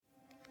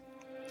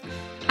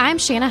I'm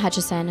Shanna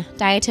Hutchison,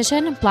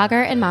 dietitian,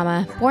 blogger, and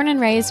mama, born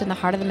and raised in the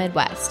heart of the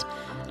Midwest.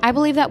 I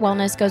believe that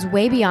wellness goes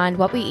way beyond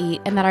what we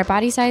eat and that our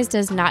body size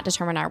does not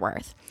determine our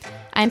worth.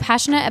 I'm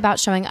passionate about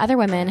showing other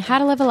women how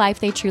to live a life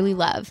they truly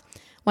love,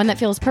 one that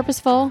feels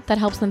purposeful, that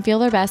helps them feel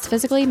their best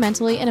physically,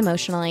 mentally, and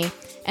emotionally,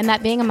 and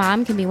that being a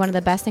mom can be one of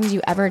the best things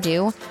you ever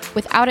do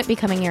without it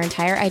becoming your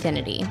entire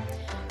identity.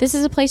 This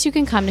is a place you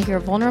can come to hear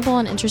vulnerable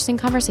and interesting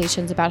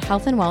conversations about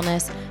health and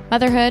wellness,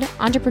 motherhood,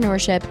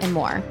 entrepreneurship, and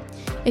more.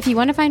 If you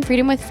want to find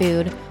freedom with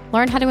food,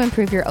 learn how to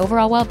improve your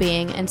overall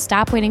well-being, and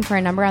stop waiting for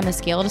a number on the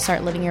scale to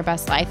start living your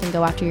best life and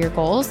go after your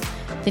goals,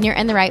 then you're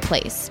in the right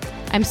place.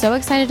 I'm so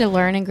excited to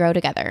learn and grow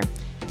together.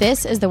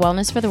 This is the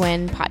Wellness for the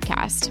Win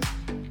podcast.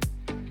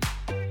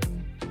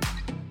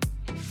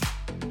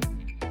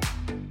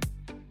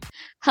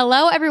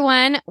 Hello,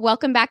 everyone.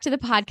 Welcome back to the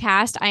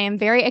podcast. I am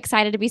very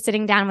excited to be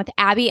sitting down with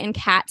Abby and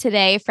Kat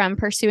today from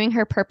Pursuing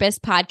Her Purpose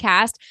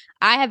podcast.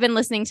 I have been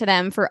listening to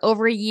them for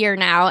over a year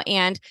now,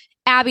 and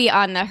Abby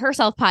on the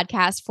Herself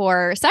podcast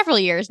for several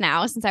years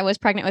now since I was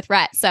pregnant with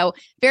Rhett. So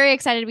very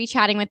excited to be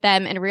chatting with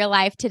them in real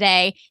life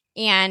today.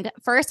 And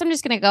first, I'm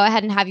just going to go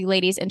ahead and have you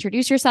ladies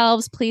introduce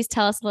yourselves. Please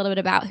tell us a little bit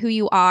about who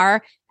you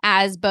are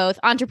as both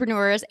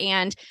entrepreneurs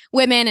and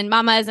women and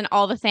mamas and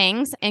all the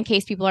things, in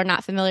case people are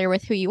not familiar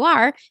with who you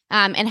are,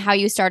 and how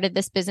you started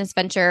this business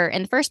venture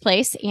in the first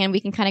place. And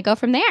we can kind of go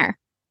from there.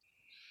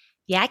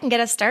 Yeah, I can get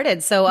us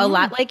started. So a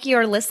lot like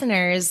your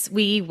listeners,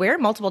 we wear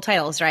multiple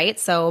titles, right?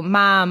 So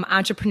mom,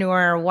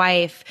 entrepreneur,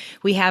 wife,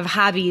 we have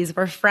hobbies,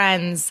 we're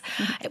friends.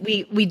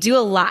 We do a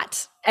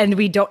lot and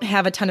we don't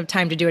have a ton of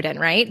time to do it in,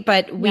 right?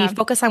 But we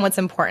focus on what's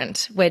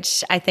important,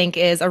 which I think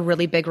is a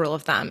really big rule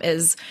of thumb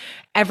is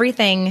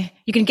everything,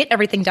 you can get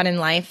everything done in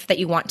life that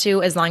you want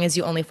to as long as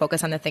you only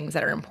focus on the things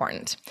that are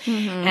important.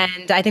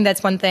 And I think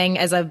that's one thing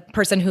as a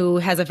person who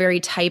has a very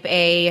type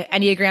A,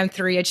 Enneagram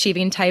 3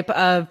 achieving type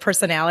of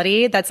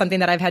personality, that's something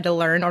that I've had to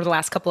learn over the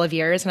last couple of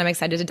years. And I'm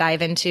excited to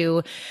dive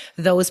into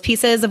those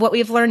pieces of what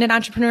we've learned in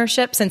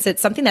entrepreneurship since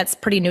it's something that's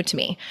pretty new to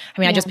me.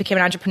 I mean, I just became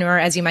an entrepreneur,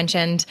 as you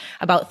mentioned,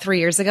 about 3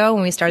 years ago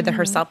when we started the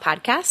Herself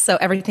podcast. So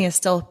everything is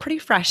still pretty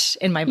fresh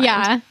in my mind.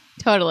 Yeah,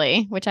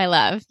 totally, which I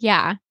love.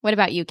 Yeah. What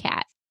about you,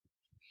 Kat?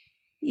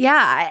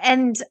 Yeah.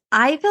 And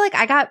I feel like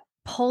I got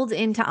pulled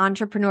into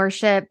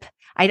entrepreneurship.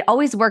 I'd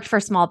always worked for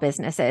small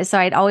businesses. So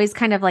I'd always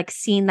kind of like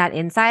seen that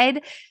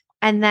inside.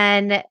 And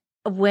then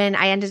when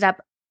I ended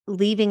up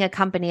leaving a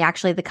company,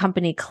 actually the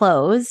company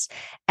closed.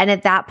 And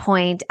at that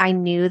point, I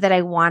knew that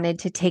I wanted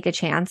to take a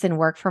chance and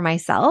work for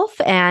myself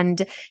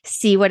and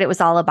see what it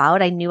was all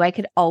about. I knew I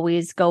could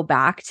always go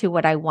back to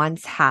what I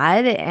once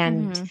had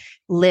and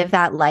live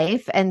that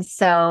life. And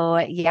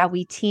so, yeah,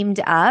 we teamed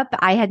up.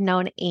 I had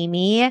known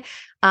Amy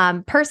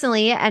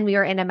personally, and we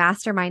were in a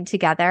mastermind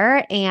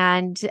together,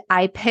 and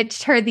I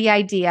pitched her the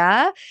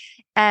idea.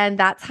 And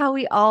that's how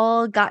we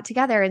all got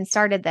together and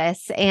started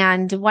this.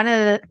 And one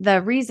of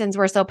the reasons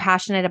we're so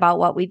passionate about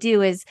what we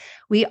do is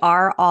we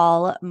are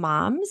all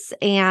moms,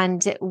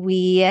 and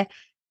we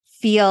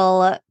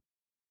feel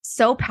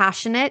so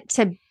passionate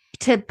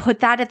to put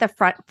that at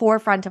the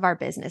forefront of our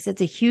business.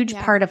 It's a huge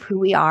part of who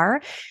we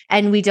are,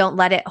 and we don't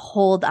let it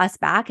hold us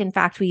back. In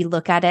fact, we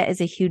look at it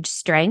as a huge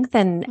strength,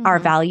 and our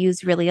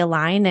values really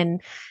align.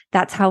 And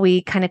that's how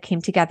we kind of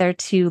came together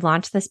to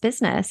launch this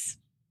business.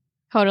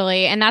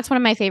 Totally. And that's one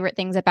of my favorite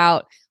things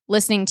about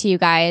listening to you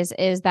guys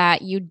is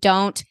that you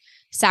don't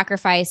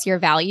sacrifice your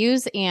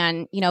values,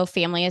 and, you know,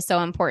 family is so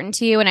important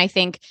to you. And I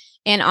think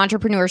in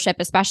entrepreneurship,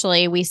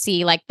 especially, we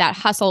see like that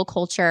hustle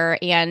culture,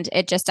 and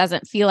it just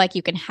doesn't feel like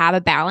you can have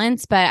a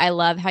balance. But I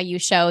love how you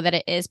show that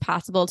it is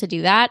possible to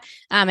do that.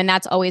 And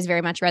that's always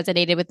very much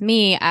resonated with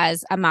me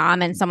as a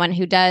mom and someone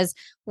who does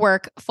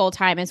work full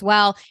time as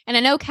well. And I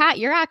know, Kat,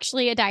 you're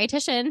actually a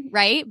dietitian,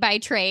 right? By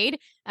trade.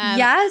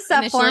 Yes,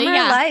 a former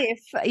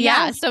life.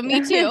 Yeah, so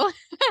me too.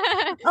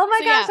 Oh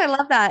my gosh, I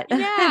love that.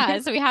 Yeah,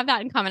 so we have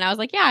that in common. I was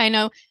like, yeah, I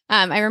know.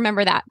 I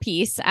remember that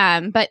piece.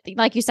 But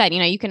like you said, you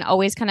know, you can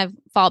always kind of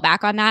fall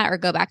back on that or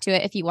go back to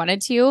it if you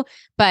wanted to.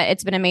 But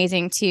it's been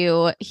amazing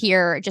to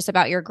hear just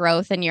about your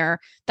growth and the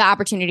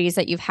opportunities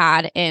that you've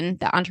had in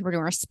the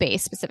entrepreneur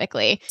space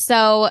specifically.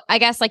 So I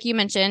guess, like you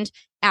mentioned,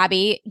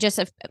 Abby, just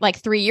like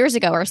 3 years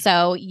ago or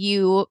so,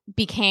 you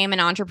became an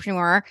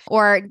entrepreneur,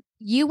 or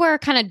you were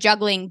kind of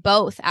juggling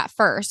both at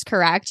first,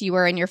 correct? You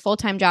were in your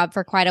full-time job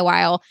for quite a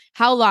while.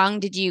 How long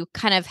did you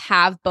kind of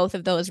have both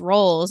of those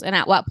roles? And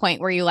at what point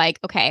were you like,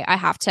 okay, I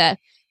have to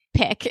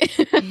pick?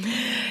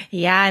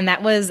 Yeah. And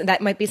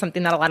that might be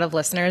something that a lot of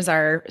listeners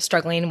are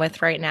struggling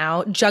with right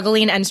now,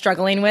 juggling and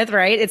struggling with,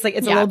 right? It's like,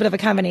 it's a little bit of a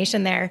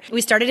combination there.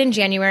 We started in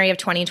January of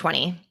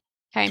 2020.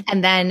 Okay.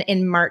 And then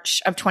in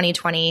March of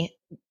 2020,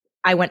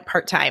 I went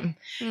part-time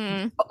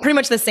pretty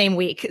much the same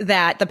week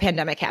that the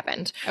pandemic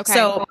happened. Okay.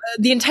 So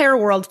the entire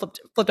world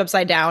flipped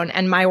upside down,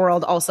 and my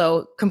world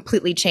also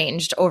completely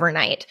changed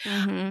overnight.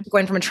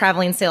 Going from a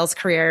traveling sales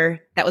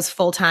career that was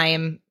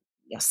full-time,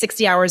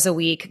 60 hours a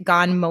week,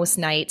 gone most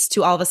nights,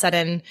 to all of a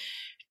sudden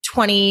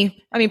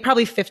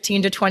probably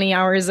 15 to 20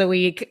 hours a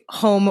week,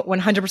 home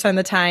 100% of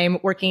the time,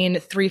 working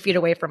 3 feet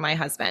away from my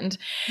husband.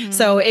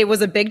 So it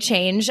was a big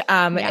change.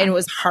 And it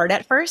was hard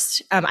at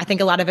first. I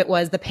think a lot of it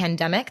was the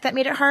pandemic that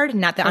made it hard,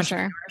 not the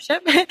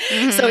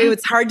entrepreneurship. So it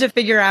was hard to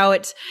figure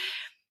out,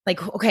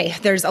 like, okay,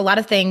 there's a lot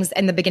of things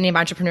in the beginning of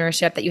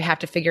entrepreneurship that you have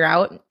to figure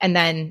out. And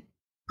then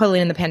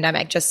pulling in the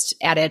pandemic just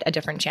added a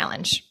different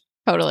challenge.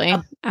 Totally.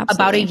 Absolutely.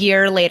 About a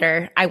year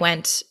later, I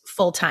went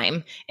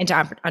full-time into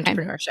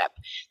entrepreneurship.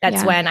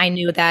 That's when I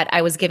knew that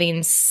I was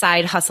giving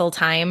side hustle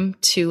time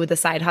to the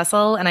side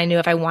hustle. And I knew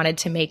if I wanted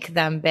to make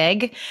them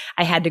big,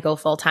 I had to go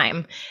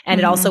full-time. And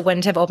it also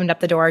wouldn't have opened up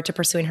the door to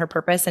pursuing her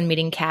purpose and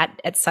meeting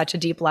Kat at such a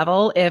deep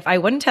level if I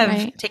wouldn't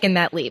have taken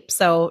that leap.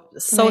 So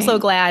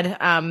glad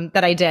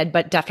that I did,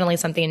 but definitely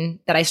something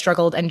that I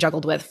struggled and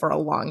juggled with for a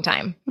long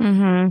time.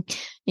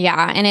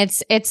 Yeah. And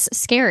it's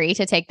scary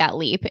to take that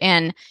leap.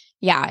 And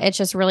yeah, it's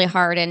just really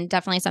hard and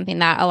definitely something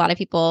that a lot of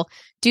people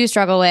do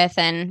struggle with.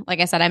 And like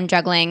I said, I'm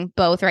juggling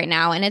both right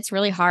now. And it's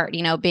really hard,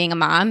 being a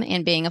mom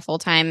and being a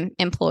full-time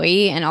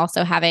employee and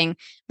also having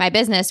my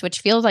business,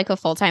 which feels like a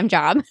full-time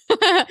job.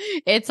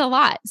 It's a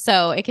lot.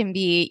 So it can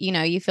be,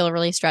 you feel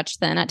really stretched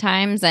thin at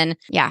times. And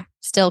yeah,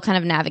 still kind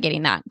of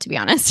navigating that, to be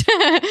honest.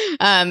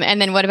 And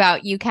then what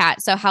about you,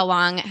 Kat? So how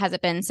long has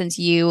it been since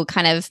you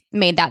kind of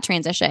made that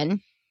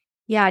transition?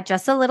 Yeah,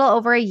 just a little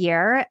over a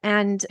year.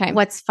 And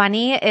what's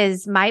funny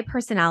is my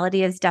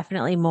personality is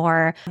definitely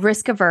more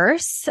risk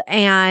averse.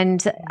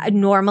 And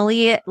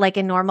normally, like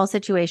in normal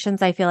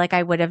situations, I feel like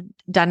I would have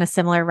done a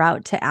similar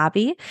route to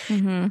Abby.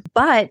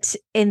 But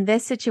in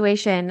this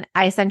situation,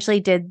 I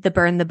essentially did the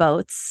burn the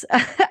boats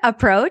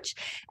approach.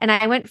 And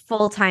I went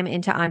full-time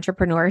into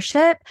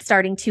entrepreneurship,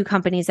 starting 2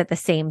 companies at the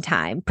same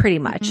time, pretty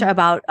much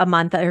about a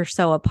month or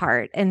so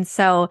apart. And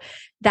so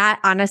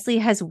that honestly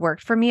has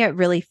worked for me. It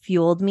really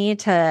fueled me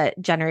to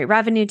generate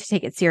revenue, to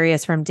take it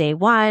serious from day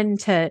one,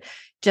 to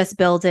just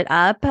build it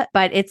up.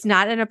 But it's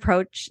not an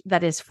approach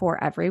that is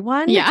for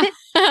everyone. Yeah.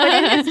 But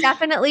it has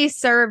definitely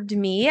served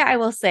me. I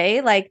will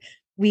say, like,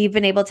 we've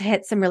been able to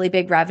hit some really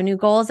big revenue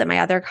goals at my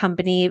other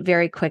company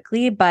very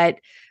quickly. But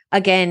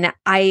again,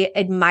 I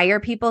admire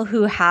people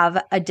who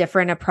have a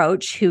different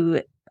approach, who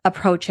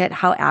approach it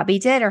how Abby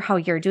did or how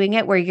you're doing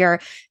it, where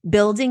you're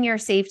building your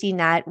safety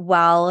net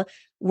while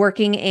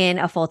working in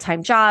a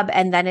full-time job.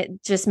 And then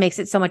it just makes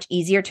it so much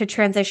easier to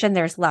transition.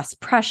 There's less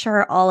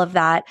pressure, all of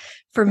that.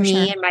 For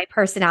me and my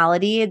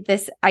personality,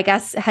 this, I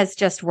guess, has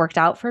just worked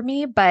out for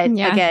me. But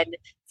again,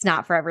 it's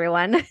not for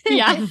everyone.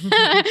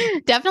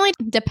 Definitely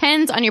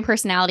depends on your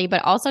personality,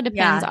 but also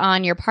depends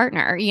on your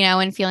partner,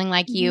 and feeling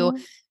like you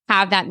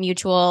have that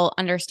mutual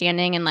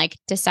understanding and like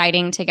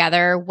deciding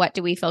together what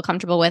do we feel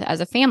comfortable with as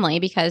a family,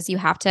 because you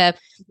have to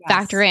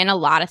factor in a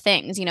lot of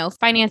things,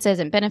 finances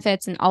and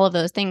benefits and all of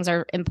those things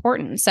are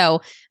important.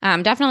 So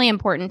definitely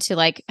important to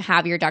like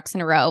have your ducks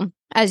in a row,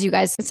 as you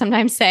guys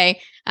sometimes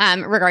say,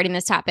 regarding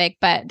this topic,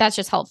 but that's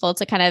just helpful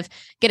to kind of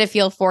get a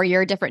feel for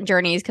your different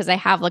journeys because they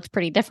have looked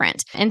pretty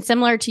different. And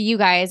similar to you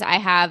guys, I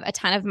have a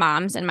ton of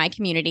moms in my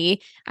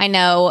community. I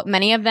know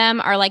many of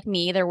them are like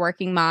me, they're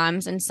working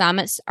moms, and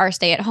some are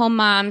stay-at-home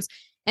moms.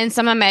 And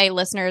some of my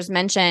listeners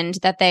mentioned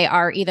that they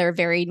are either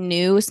very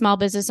new small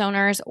business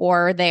owners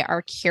or they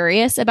are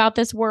curious about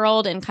this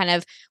world and kind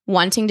of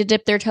wanting to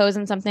dip their toes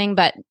in something,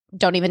 but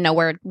don't even know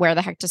where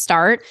the heck to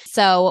start.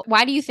 So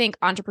why do you think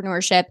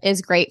entrepreneurship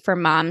is great for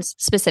moms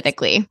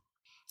specifically?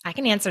 I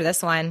can answer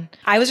this one.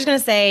 I was just going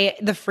to say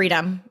the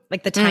freedom,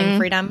 like the time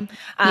freedom.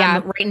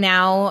 Right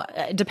now,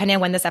 depending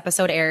on when this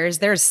episode airs,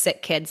 there's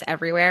sick kids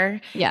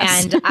everywhere.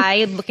 Yes. And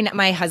I'm looking at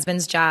my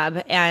husband's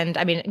job, and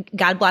I mean,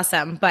 God bless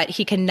him, but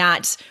he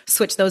cannot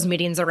switch those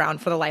meetings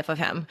around for the life of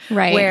him.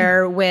 Right.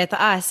 Where with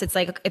us, it's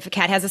like if a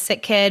Kat has a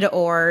sick kid,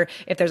 or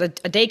if there's a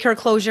daycare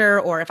closure,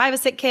 or if I have a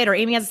sick kid or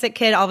Amy has a sick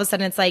kid, all of a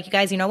sudden it's like, you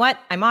guys, you know what?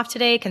 I'm off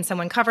today. Can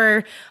someone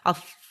cover? I'll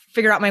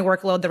figure out my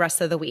workload the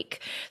rest of the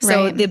week.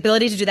 So the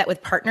ability to do that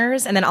with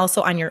partners, and then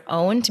also on your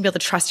own, to be able to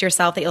trust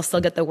yourself that you'll still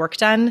get the work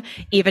done,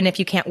 even if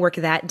you can't work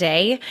that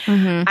day.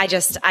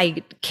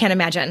 I can't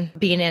imagine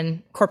being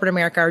in corporate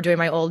America or doing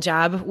my old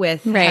job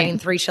with having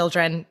 3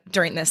 children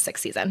during this sick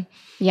season.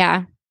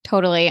 Yeah.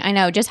 Totally. I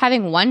know just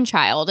having one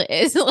child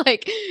is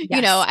like,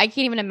 I can't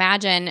even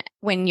imagine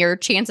when your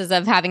chances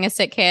of having a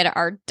sick kid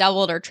are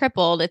doubled or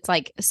tripled. It's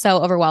like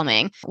so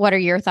overwhelming. What are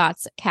your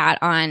thoughts, Kat,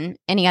 on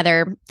any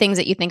other things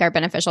that you think are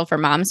beneficial for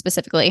moms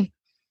specifically?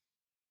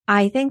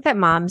 I think that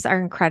moms are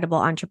incredible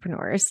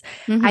entrepreneurs.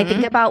 I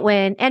think about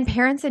and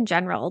parents in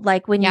general,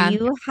 like when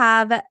you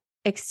have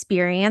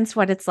experienced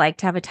what it's like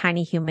to have a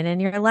tiny human in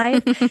your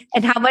life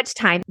and how much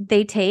time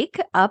they take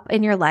up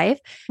in your life,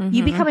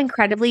 you become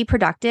incredibly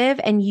productive.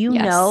 And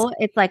know,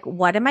 it's like,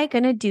 what am I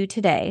going to do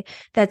today?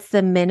 That's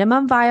the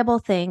minimum viable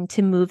thing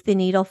to move the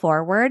needle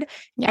forward.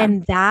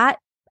 And that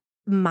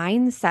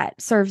mindset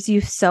serves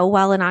you so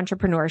well in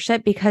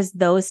entrepreneurship because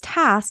those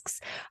tasks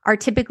are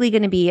typically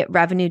going to be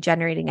revenue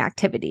generating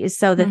activities.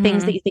 So the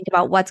things that you think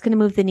about, what's going to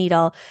move the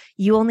needle,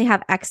 you only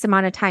have X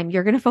amount of time.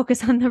 You're going to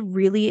focus on the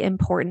really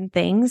important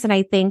things. And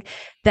I think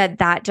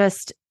that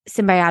just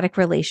symbiotic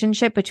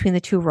relationship between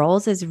the two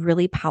roles is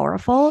really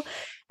powerful.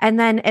 And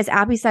then, as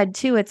Abby said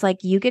too, it's like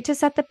you get to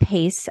set the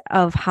pace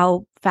of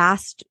how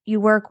fast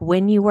you work,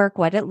 when you work,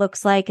 what it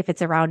looks like, if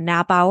it's around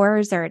nap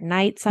hours or at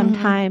night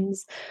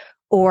sometimes,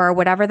 or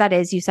whatever that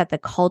is. You set the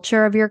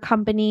culture of your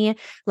company.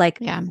 Like,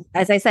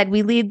 as I said,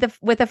 we lead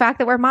with the fact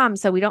that we're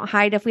moms, so we don't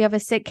hide if we have a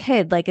sick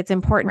kid. Like, it's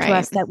important to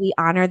us that we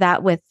honor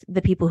that with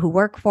the people who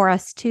work for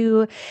us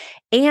too.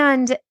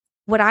 And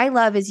what I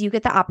love is you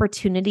get the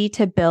opportunity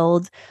to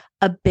build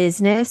a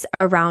business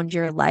around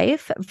your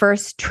life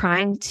versus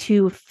trying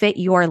to fit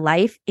your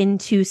life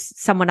into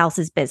someone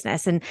else's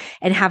business and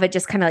have it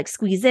just kind of like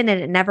squeeze in and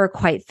it never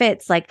quite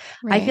fits. Like,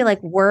 I feel like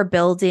we're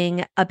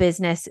building a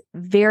business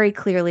very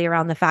clearly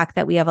around the fact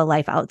that we have a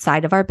life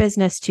outside of our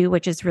business too,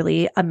 which is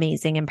really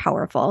amazing and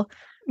powerful.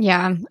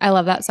 Yeah, I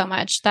love that so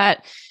much.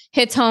 That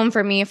hits home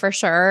for me for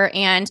sure.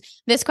 And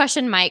this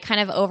question might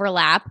kind of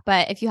overlap,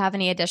 but if you have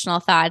any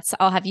additional thoughts,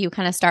 I'll have you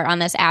kind of start on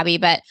this, Abby.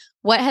 But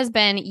what has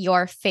been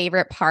your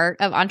favorite part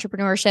of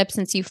entrepreneurship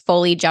since you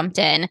fully jumped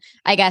in,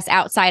 I guess,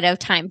 outside of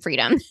time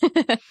freedom?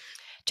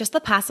 Just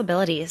the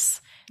possibilities.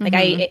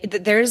 Like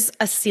there's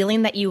a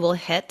ceiling that you will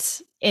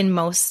hit in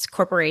most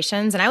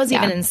corporations. And I was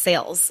even in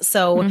sales.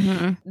 So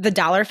the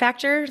dollar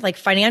factor, like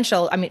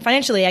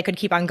financially, I could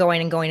keep on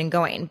going and going and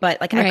going,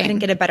 but like I couldn't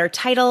get a better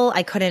title.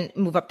 I couldn't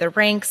move up the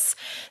ranks.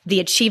 The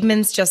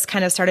achievements just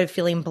kind of started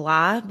feeling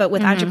blah. But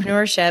with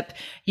entrepreneurship,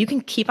 you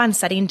can keep on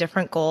setting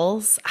different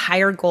goals,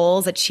 higher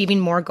goals, achieving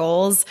more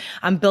goals,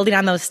 building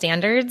on those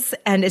standards.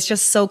 And it's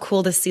just so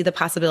cool to see the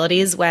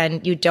possibilities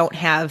when you don't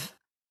have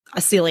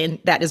a ceiling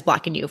that is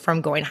blocking you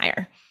from going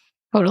higher.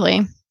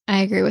 Totally.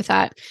 I agree with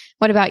that.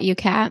 What about you,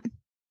 Kat?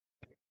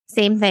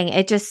 Same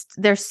thing.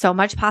 There's so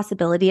much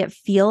possibility. It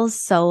feels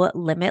so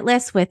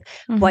limitless with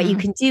what you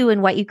can do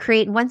and what you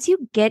create. And once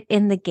you get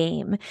in the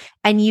game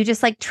and you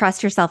just like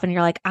trust yourself and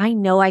you're like, I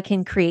know I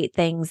can create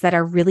things that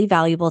are really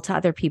valuable to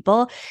other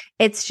people.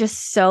 It's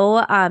just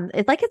so,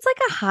 it's like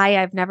a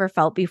high I've never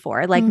felt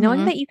before. Like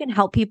knowing that you can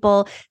help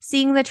people,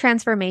 seeing the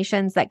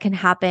transformations that can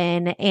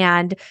happen,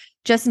 and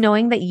just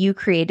knowing that you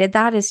created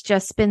that has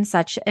just been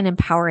such an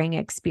empowering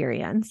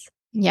experience.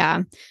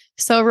 Yeah.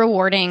 So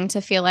rewarding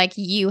to feel like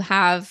you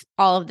have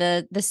all of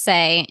the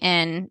say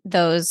in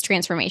those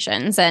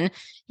transformations. And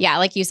yeah,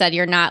 like you said,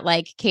 you're not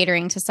like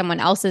catering to someone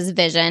else's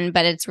vision,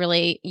 but it's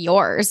really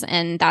yours.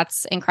 And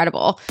that's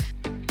incredible.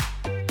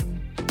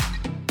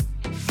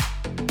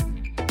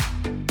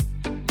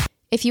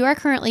 If you are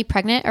currently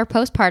pregnant or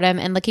postpartum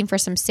and looking for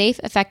some safe,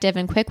 effective,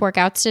 and quick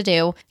workouts to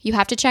do, you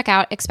have to check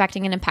out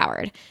Expecting and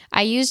Empowered.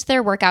 I used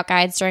their workout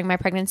guides during my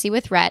pregnancy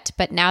with Rhett,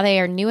 but now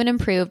they are new and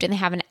improved, and they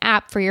have an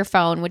app for your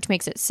phone, which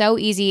makes it so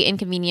easy and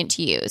convenient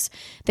to use.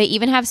 They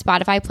even have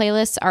Spotify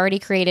playlists already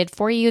created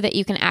for you that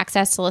you can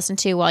access to listen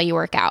to while you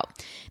work out.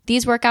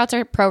 These workouts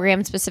are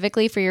programmed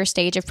specifically for your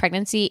stage of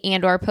pregnancy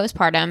and or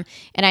postpartum,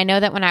 and I know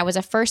that when I was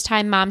a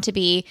first-time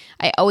mom-to-be,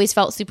 I always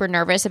felt super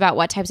nervous about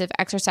what types of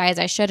exercise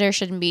I should or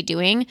shouldn't be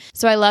doing,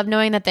 so I love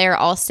knowing that they are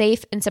all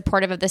safe and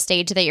supportive of the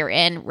stage that you're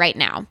in right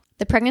now.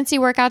 The pregnancy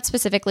workouts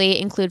specifically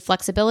include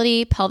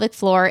flexibility, pelvic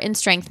floor, and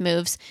strength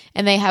moves,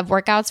 and they have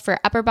workouts for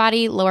upper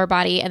body, lower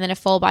body, and then a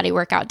full body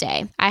workout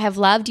day. I have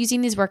loved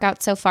using these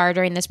workouts so far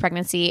during this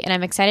pregnancy, and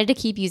I'm excited to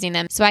keep using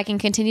them so I can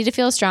continue to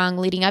feel strong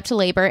leading up to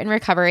labor and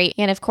recovery,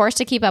 and of course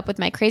to keep up with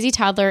my crazy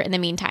toddler in the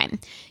meantime.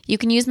 You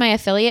can use my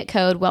affiliate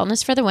code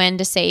Wellness for the Win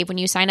to save when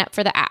you sign up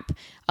for the app.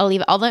 I'll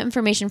leave all the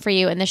information for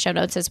you in the show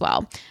notes as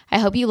well. I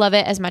hope you love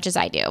it as much as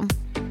I do.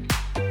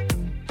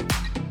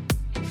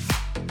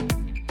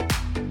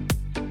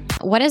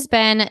 What has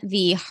been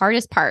the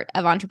hardest part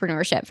of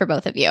entrepreneurship for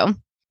both of you?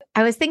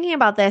 I was thinking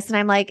about this and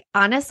I'm like,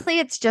 honestly,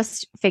 it's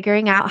just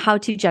figuring out how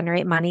to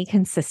generate money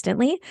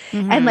consistently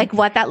and like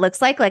what that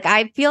looks like. Like,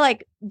 I feel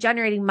like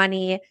generating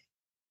money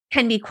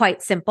can be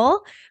quite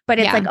simple, but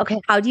it's like,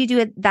 okay, how do you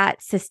do that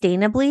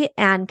sustainably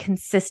and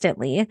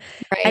consistently?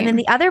 Right. And then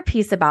the other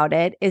piece about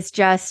it is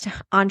just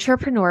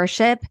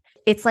entrepreneurship.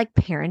 It's like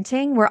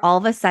parenting, where all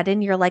of a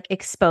sudden you're like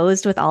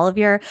exposed with all of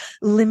your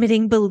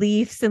limiting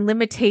beliefs and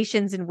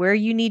limitations and where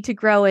you need to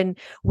grow and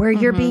where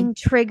you're being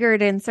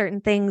triggered in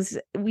certain things,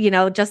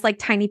 just like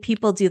tiny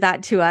people do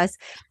that to us.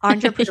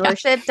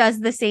 Entrepreneurship does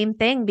the same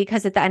thing,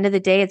 because at the end of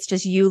the day, it's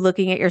just you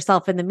looking at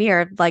yourself in the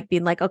mirror, like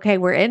being like, okay,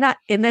 we're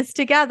in this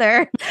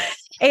together.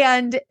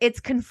 And it's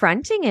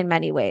confronting in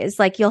many ways.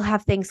 Like, you'll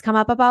have things come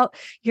up about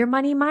your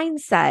money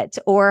mindset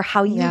or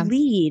how you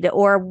lead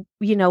or,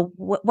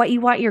 what you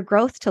want your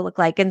growth to look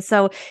like. And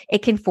so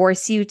it can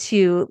force you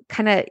to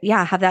kind of,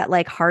 have that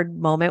like hard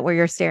moment where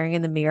you're staring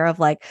in the mirror of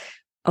like,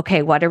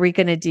 okay, what are we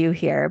going to do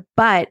here?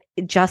 But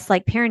just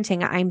like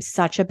parenting, I'm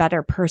such a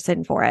better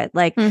person for it.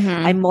 Like,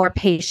 I'm more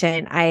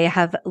patient. I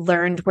have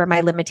learned where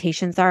my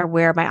limitations are,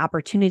 where my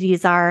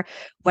opportunities are,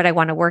 what I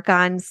want to work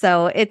on.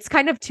 So it's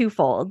kind of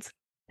twofold.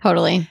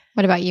 Totally.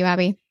 What about you,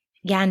 Abby?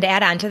 Yeah. And to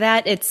add on to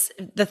that, it's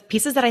the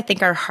pieces that I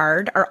think are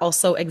hard are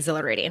also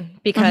exhilarating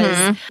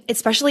because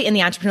especially in the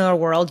entrepreneurial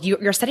world,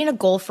 you're setting a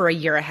goal for a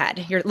year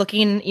ahead. You're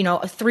looking,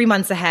 3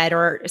 months ahead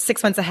or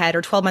 6 months ahead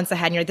or 12 months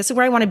ahead. And you're like, this is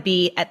where I want to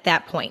be at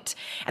that point.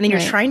 And then you're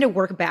trying to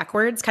work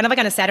backwards, kind of like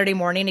on a Saturday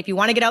morning. If you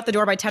want to get out the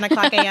door by 10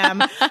 o'clock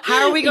a.m.,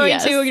 how are we going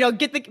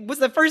to, what's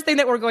the first thing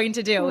that we're going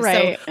to do?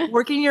 Right. So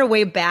working your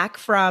way back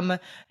from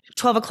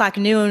 12 o'clock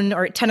noon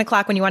or 10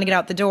 o'clock when you want to get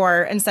out the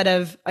door instead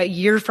of a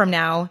year from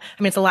now.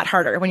 I mean, it's a lot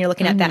harder when you're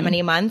looking at that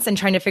many months and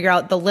trying to figure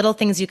out the little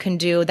things you can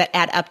do that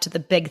add up to the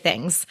big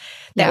things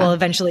that will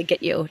eventually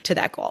get you to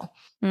that goal.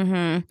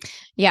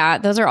 Yeah,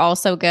 those are all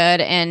so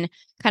good. And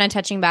kind of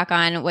touching back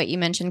on what you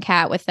mentioned,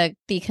 Kat, with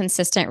the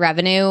consistent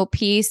revenue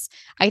piece,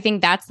 I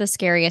think that's the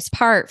scariest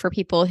part for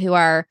people who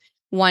are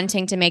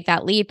wanting to make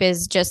that leap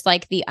is just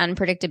like the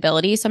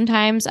unpredictability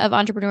sometimes of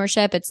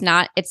entrepreneurship. It's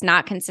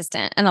not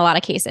consistent in a lot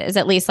of cases,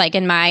 at least like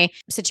in my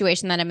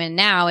situation that I'm in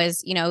now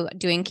is,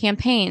 doing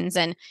campaigns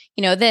and,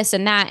 this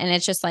and that. And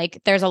it's just like,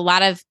 there's a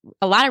lot of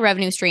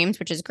revenue streams,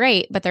 which is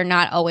great, but they're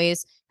not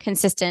always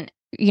consistent,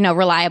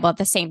 reliable at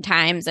the same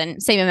times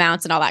and same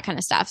amounts and all that kind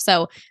of stuff.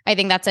 So I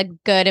think that's a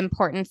good,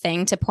 important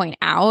thing to point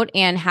out,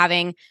 and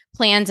having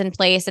plans in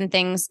place and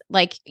things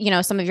like,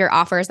 some of your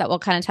offers that we'll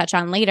kind of touch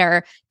on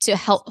later to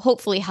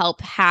hopefully help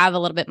have a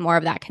little bit more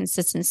of that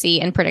consistency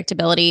and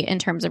predictability in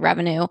terms of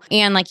revenue.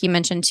 And like you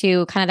mentioned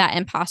too, kind of that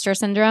imposter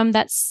syndrome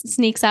that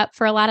sneaks up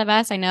for a lot of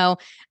us. I know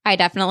I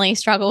definitely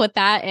struggle with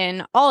that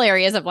in all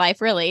areas of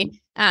life,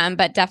 really.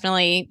 But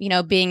definitely,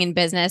 being in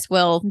business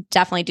will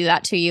definitely do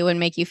that to you and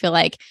make you feel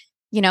like,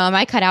 am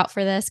I cut out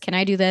for this? Can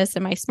I do this?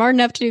 Am I smart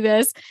enough to do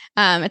this?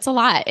 It's a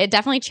lot. It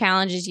definitely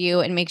challenges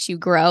you and makes you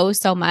grow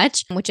so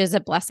much, which is a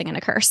blessing and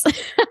a curse.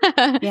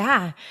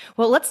 Yeah.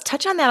 Well, let's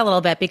touch on that a little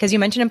bit because you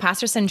mentioned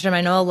imposter syndrome.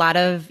 I know a lot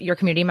of your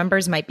community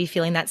members might be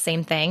feeling that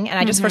same thing. And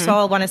I just, first of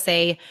all, want to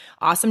say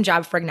awesome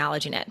job for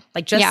acknowledging it.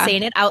 Like just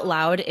saying it out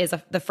loud is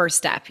the first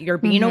step. You're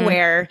being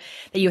aware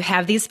that you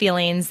have these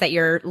feelings, that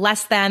you're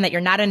less than, that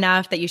you're not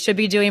enough, that you should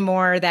be doing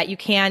more, that you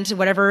can't,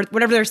 whatever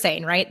they're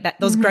saying, right? That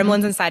those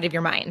gremlins inside of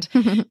your mind.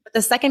 But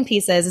the second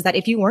piece is that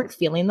if you weren't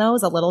feeling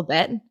those a little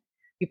bit,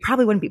 you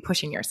probably wouldn't be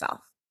pushing yourself.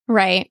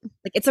 Right.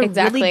 Like it's a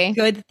really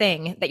good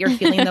thing that you're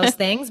feeling those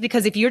things,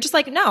 because if you're just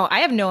like, no, I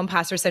have no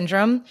imposter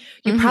syndrome,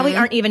 you probably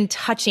aren't even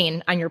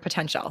touching on your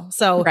potential.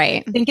 So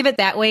think of it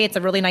that way. It's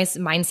a really nice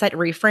mindset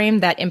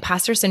reframe that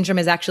imposter syndrome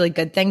is actually a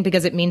good thing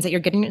because it means that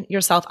you're getting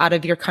yourself out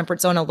of your comfort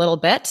zone a little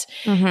bit.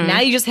 Now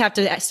you just have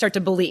to start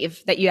to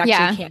believe that you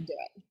actually can do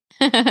it.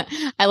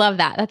 I love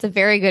that. That's a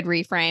very good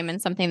reframe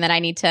and something that I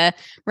need to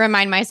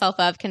remind myself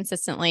of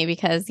consistently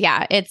because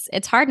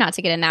it's hard not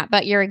to get in that,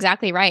 but you're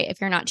exactly right. If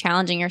you're not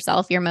challenging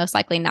yourself, you're most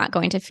likely not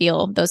going to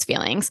feel those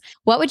feelings.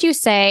 What would you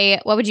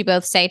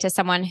both say to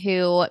someone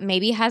who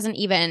maybe hasn't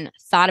even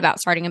thought about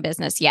starting a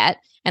business yet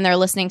and they're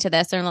listening to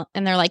this and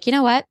they're like, you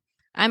know what?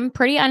 I'm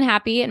pretty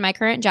unhappy in my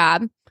current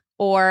job,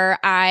 or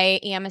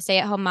I am a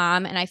stay-at-home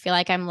mom and I feel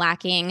like I'm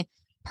lacking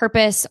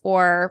purpose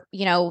or,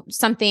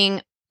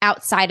 something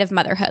outside of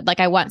motherhood. Like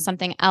I want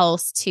something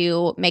else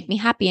to make me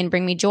happy and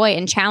bring me joy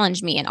and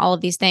challenge me and all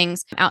of these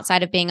things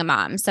outside of being a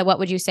mom. So what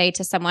would you say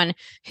to someone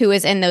who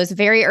is in those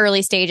very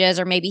early stages,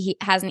 or maybe he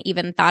hasn't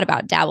even thought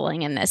about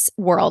dabbling in this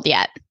world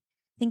yet?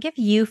 I think if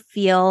you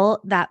feel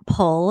that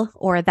pull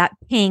or that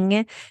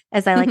ping,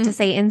 as I like to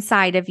say,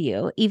 inside of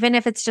you, even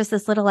if it's just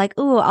this little like,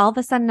 ooh, all of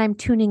a sudden I'm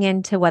tuning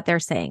into what they're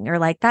saying, or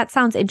like, that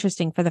sounds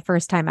interesting for the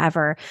first time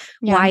ever.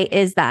 Yeah. Why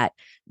is that?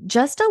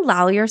 Just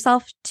allow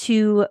yourself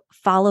to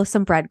follow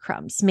some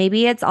breadcrumbs.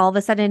 Maybe it's all of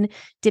a sudden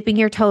dipping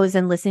your toes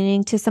and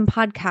listening to some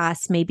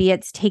podcasts. Maybe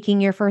it's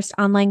taking your first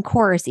online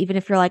course, even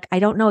if you're like, I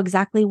don't know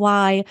exactly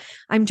why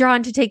I'm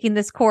drawn to taking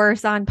this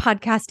course on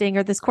podcasting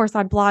or this course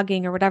on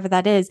blogging or whatever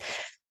that is.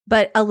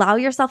 But allow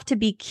yourself to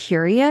be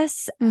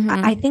curious.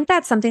 I think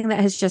that's something that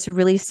has just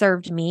really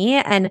served me.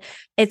 And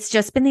it's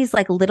just been these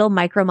like little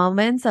micro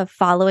moments of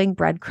following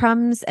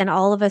breadcrumbs. And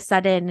all of a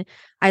sudden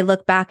I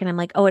look back and I'm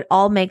like, oh, it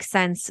all makes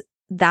sense.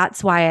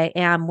 That's why I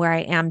am where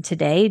I am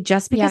today,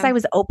 just because I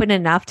was open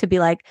enough to be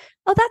like,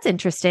 oh, that's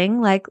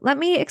interesting. Like, let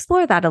me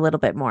explore that a little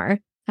bit more.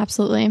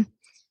 Absolutely.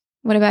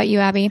 What about you,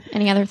 Abby?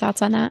 Any other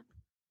thoughts on that?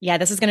 Yeah,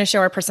 this is going to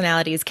show our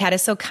personalities. Kat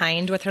is so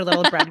kind with her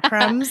little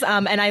breadcrumbs,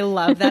 and I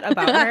love that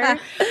about her.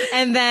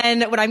 And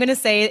then what I'm going to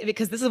say,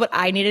 because this is what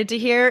I needed to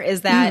hear,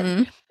 is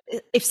that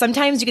if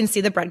sometimes you can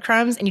see the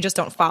breadcrumbs and you just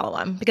don't follow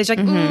them because you're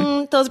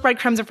like, those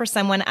breadcrumbs are for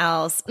someone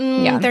else.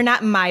 They're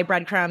not my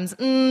breadcrumbs.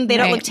 They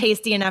don't look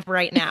tasty enough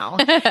right now.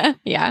 So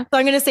I'm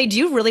going to say, do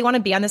you really want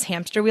to be on this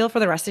hamster wheel for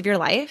the rest of your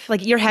life?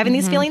 Like you're having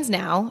these feelings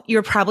now. You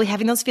were probably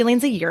having those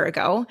feelings a year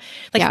ago.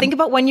 Like think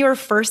about when you were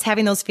first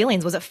having those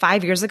feelings. Was it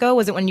 5 years ago?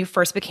 Was it when you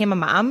first became a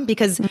mom?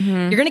 Because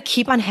you're going to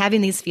keep on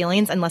having these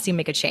feelings unless you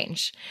make a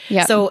change.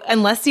 So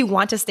unless you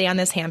want to stay on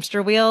this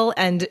hamster wheel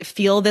and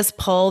feel this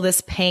pull,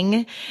 this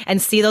ping,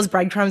 and see those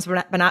breadcrumbs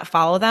but not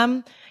follow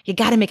them, you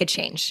got to make a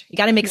change. You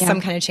got to make some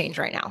kind of change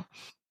right now.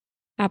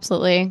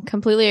 Absolutely.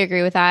 Completely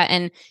agree with that.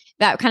 And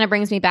that kind of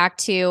brings me back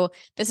to,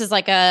 this is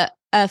like a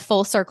a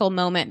full circle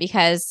moment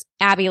because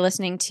Abby,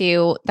 listening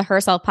to the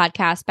Herself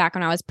podcast back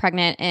when I was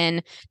pregnant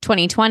in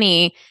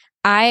 2020,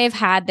 I've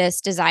had this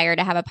desire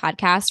to have a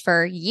podcast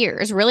for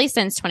years, really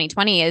since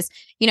 2020 is,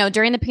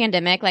 during the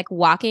pandemic, like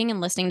walking and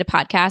listening to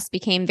podcasts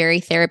became very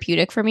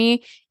therapeutic for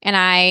me.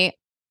 And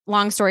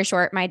long story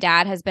short, my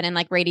dad has been in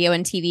like radio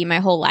and TV my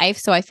whole life.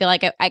 So I feel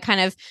like I kind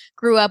of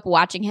grew up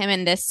watching him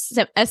in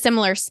a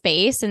similar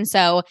space. And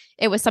so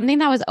it was something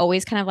that was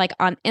always kind of like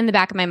in the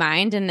back of my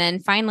mind. And then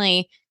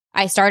finally,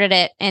 I started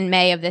it in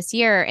May of this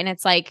year. And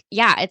it's like,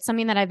 yeah, it's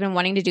something that I've been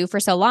wanting to do for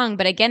so long.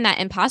 But again, that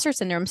imposter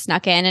syndrome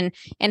snuck in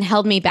and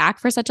held me back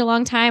for such a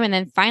long time. And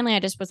then finally,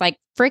 I just was like,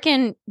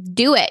 freaking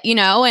do it,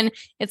 And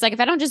it's like, if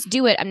I don't just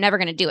do it, I'm never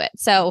going to do it.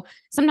 So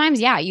sometimes,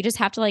 yeah, you just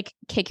have to like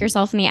kick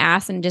yourself in the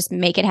ass and just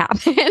make it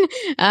happen.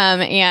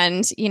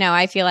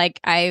 I feel like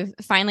I've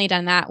finally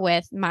done that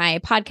with my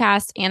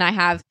podcast, and I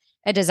have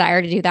a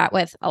desire to do that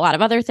with a lot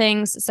of other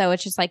things. So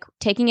it's just like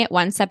taking it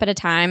one step at a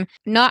time,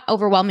 not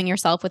overwhelming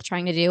yourself with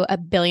trying to do a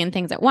billion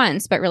things at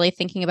once, but really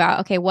thinking about,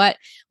 okay, what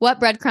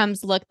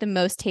breadcrumbs look the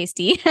most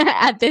tasty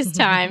at this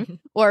time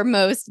or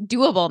most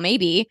doable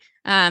maybe,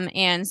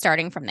 and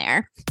starting from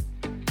there.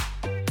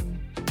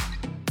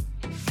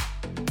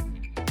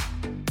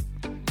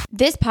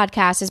 This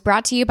podcast is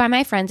brought to you by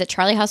my friends at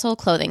Charlie Hustle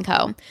Clothing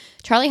Co.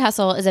 Charlie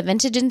Hustle is a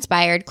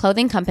vintage-inspired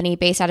clothing company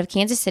based out of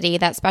Kansas City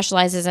that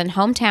specializes in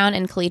hometown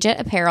and collegiate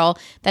apparel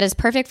that is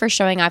perfect for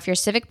showing off your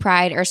civic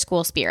pride or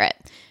school spirit.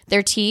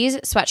 Their tees,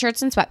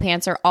 sweatshirts, and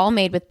sweatpants are all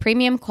made with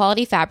premium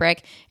quality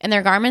fabric, and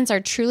their garments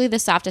are truly the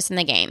softest in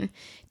the game.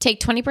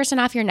 Take 20%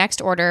 off your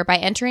next order by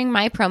entering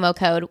my promo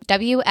code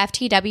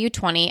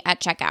WFTW20 at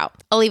checkout.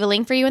 I'll leave a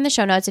link for you in the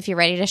show notes if you're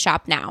ready to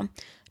shop now.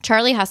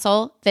 Charlie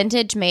Hustle,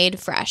 vintage made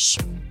fresh.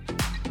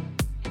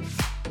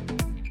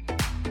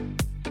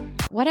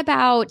 What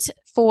about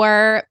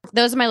for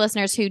those of my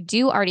listeners who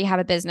do already have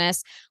a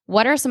business?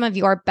 What are some of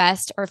your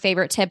best or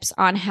favorite tips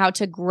on how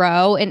to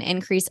grow and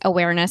increase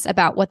awareness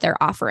about what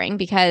they're offering?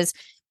 Because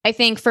I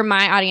think for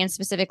my audience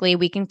specifically,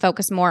 we can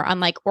focus more on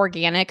like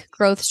organic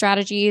growth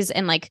strategies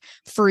and like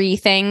free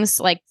things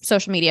like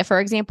social media, for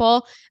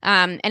example.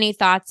 Any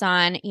thoughts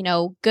on,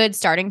 good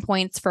starting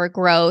points for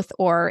growth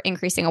or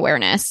increasing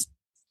awareness?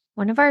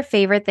 One of our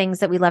favorite things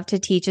that we love to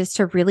teach is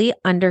to really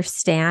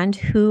understand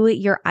who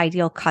your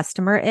ideal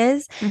customer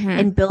is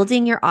and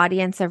building your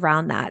audience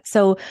around that.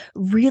 So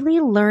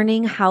really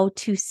learning how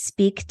to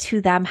speak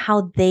to them,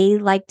 how they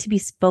like to be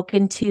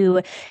spoken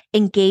to,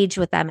 engage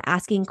with them,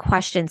 asking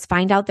questions,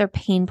 find out their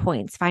pain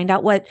points, find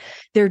out what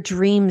their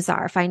dreams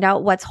are, find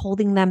out what's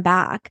holding them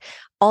back.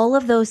 All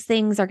of those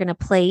things are going to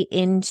play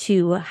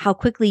into how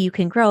quickly you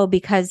can grow,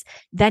 because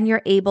then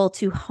you're able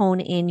to hone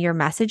in your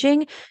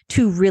messaging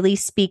to really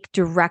speak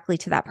directly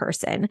to that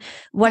person.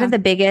 One of the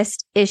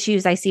biggest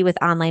issues I see with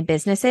online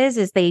businesses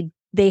is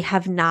they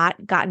have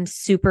not gotten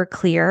super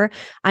clear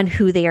on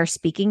who they are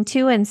speaking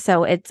to. And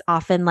so it's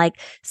often like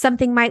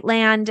something might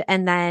land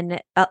and then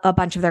a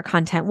bunch of their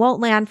content won't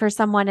land for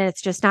someone. And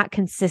it's just not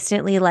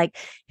consistently like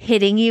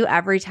hitting you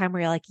every time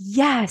where you're like,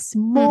 yes,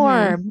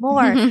 more.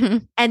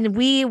 And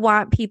we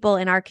want people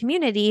in our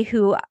community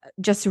who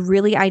just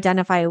really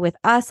identify with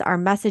us, our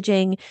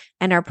messaging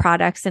and our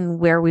products and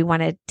where we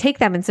want to take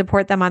them and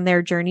support them on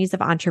their journeys of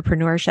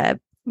entrepreneurship.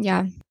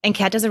 Yeah. And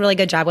Kat does a really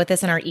good job with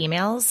this in our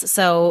emails.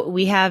 So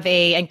we have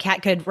and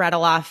Kat could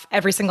rattle off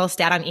every single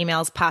stat on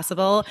emails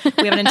possible.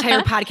 We have an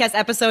entire podcast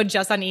episode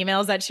just on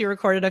emails that she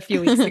recorded a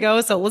few weeks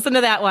ago. So listen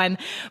to that one.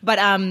 But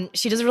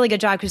she does a really good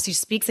job because she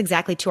speaks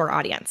exactly to our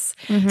audience.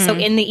 So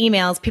in the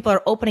emails, people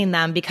are opening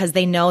them because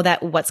they know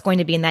that what's going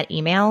to be in that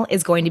email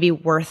is going to be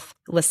worth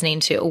listening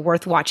to,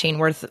 worth watching,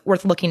 worth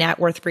looking at,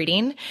 worth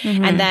reading.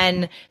 And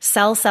then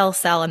sell,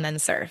 and then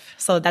serve.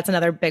 So that's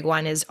another big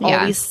one is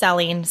always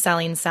selling.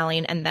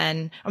 And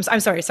then I'm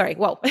sorry.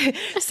 Whoa.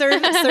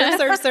 serve,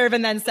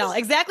 and then sell.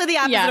 Exactly the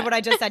opposite of what I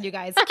just said, you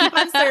guys. Keep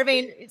on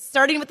serving,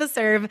 starting with the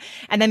serve,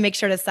 and then make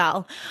sure to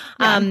sell.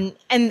 And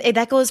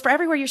that goes for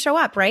everywhere you show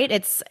up, right?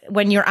 It's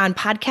when you're on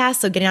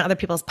podcasts, so getting on other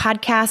people's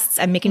podcasts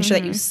and making sure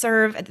that you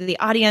serve the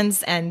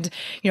audience and,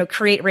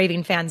 create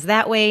raving fans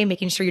that way,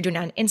 making sure you're doing it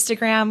on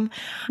Instagram.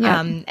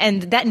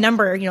 And that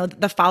number,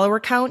 the follower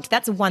count,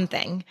 that's one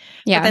thing.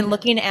 But then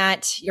looking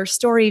at your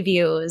story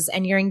views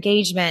and your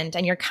engagement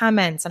and your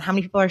comments and how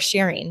many people are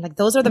sharing, like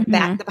those are the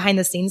behind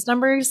the scenes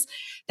numbers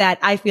that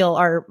I feel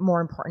are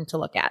more important to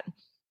look at.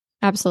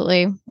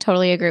 Absolutely.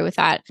 Totally agree with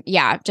that.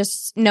 Yeah.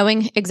 Just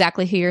knowing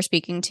exactly who you're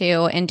speaking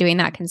to and doing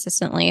that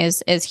consistently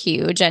is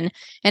huge. And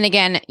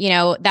again,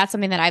 that's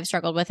something that I've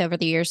struggled with over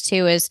the years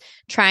too, is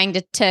trying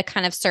to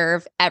kind of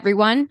serve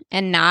everyone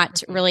and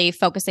not really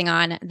focusing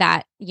on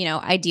that,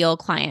 ideal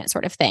client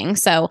sort of thing.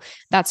 So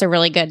that's a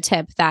really good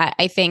tip that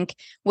I think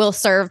will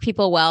serve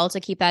people well to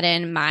keep that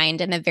in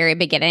mind in the very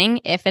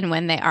beginning, if and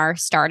when they are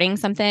starting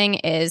something,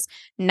 is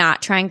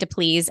not trying to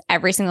please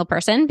every single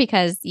person,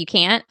 because you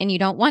can't and you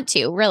don't want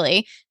to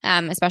really,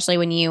 especially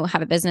when you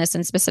have a business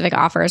and specific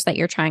offers that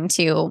you're trying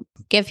to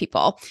give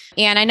people.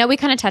 And I know we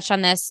kind of touched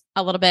on this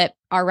a little bit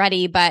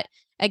already, but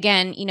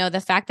again, the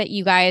fact that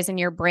you guys and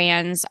your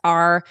brands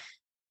are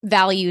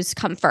values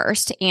come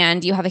first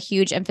and you have a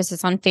huge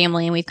emphasis on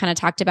family. And we've kind of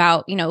talked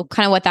about,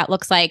 kind of what that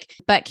looks like.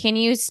 But can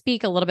you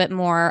speak a little bit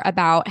more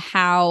about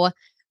how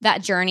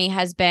that journey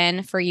has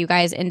been for you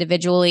guys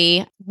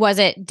individually? Was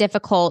it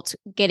difficult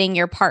getting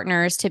your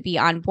partners to be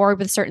on board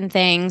with certain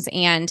things?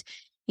 And,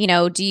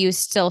 do you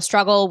still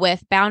struggle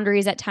with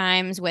boundaries at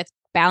times with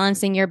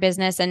balancing your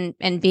business and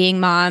being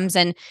moms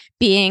and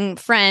being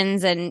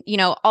friends and,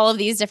 all of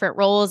these different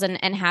roles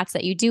and hats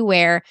that you do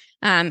wear?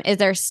 Is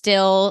there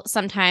still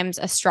sometimes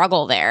a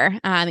struggle there,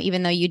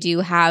 even though you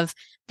do have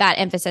that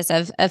emphasis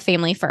of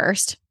family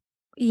first?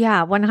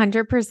 Yeah,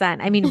 100%.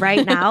 I mean,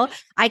 right now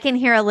I can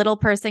hear a little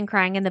person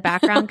crying in the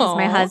background because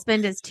my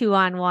husband is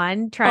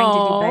 2-on-1 trying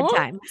to do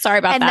bedtime. Sorry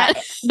about that.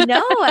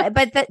 No,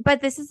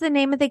 but this is the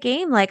name of the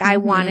game. Like I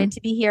wanted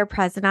to be here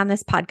present on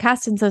this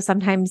podcast. And so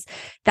sometimes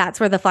that's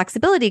where the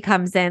flexibility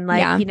comes in.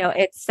 Like,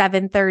 it's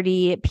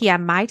 7:30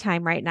 p.m. my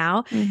time right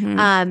now.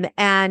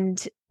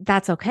 And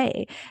that's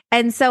okay.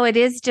 And so it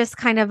is just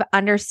kind of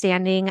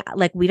understanding,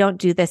 like, we don't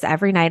do this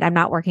every night. I'm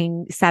not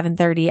working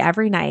 7:30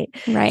 every night.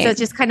 Right. So it's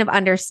just kind of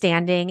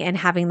understanding and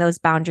having those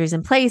boundaries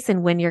in place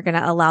and when you're going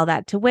to allow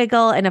that to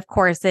wiggle. And of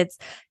course,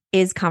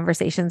 is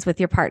conversations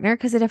with your partner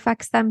because it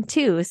affects them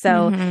too.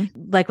 So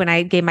like when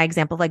I gave my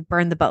example of like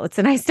burn the boats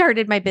and I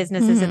started my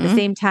businesses at the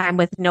same time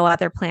with no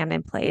other plan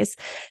in place,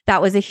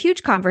 that was a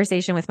huge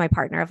conversation with my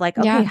partner of like,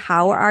 okay,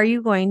 how are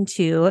you going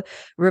to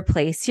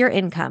replace your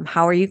income?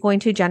 How are you going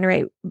to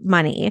generate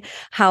money?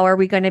 How are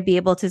we going to be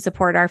able to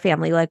support our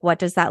family? Like, what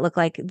does that look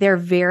like? They're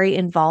very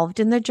involved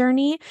in the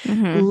journey.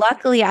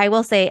 Luckily, I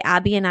will say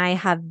Abby and I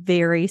have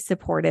very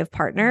supportive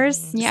partners.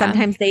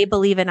 Sometimes they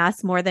believe in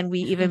us more than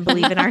we even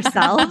believe in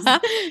ourselves.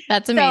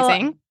 That's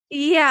amazing. So,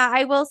 yeah,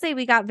 I will say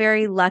we got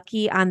very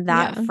lucky on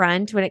that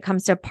front when it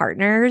comes to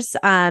partners.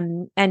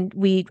 And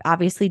we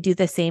obviously do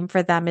the same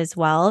for them as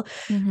well.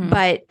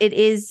 But it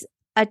is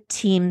a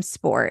team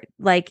sport.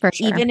 Like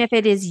even if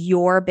it is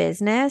your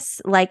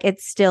business, like it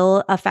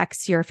still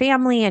affects your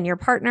family and your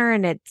partner,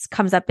 and it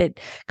comes up at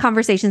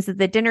conversations at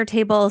the dinner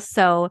table.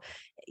 So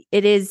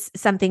it is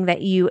something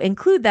that you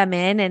include them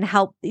in and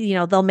help,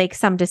 they'll make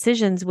some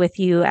decisions with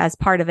you as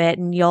part of it,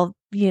 and you'll,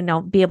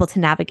 be able to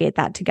navigate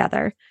that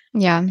together.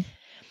 Yeah.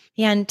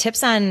 Yeah. And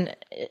tips on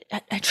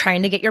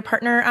trying to get your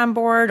partner on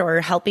board or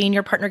helping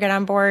your partner get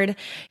on board.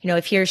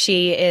 If he or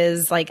she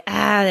is like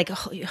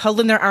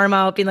holding their arm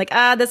out, being like,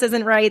 this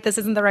isn't right. This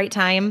isn't the right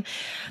time.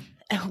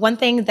 One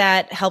thing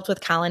that helped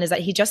with Colin is that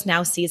he just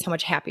now sees how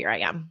much happier I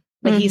am.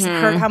 Like he's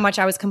heard how much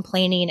I was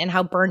complaining and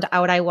how burned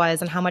out I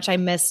was and how much I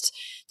missed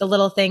the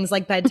little things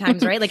like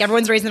bedtimes, right? Like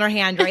everyone's raising their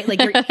hand, right?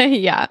 Like your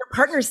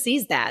partner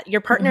sees that.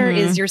 Your partner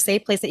is your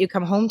safe place that you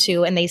come home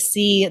to, and they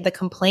see the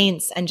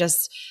complaints and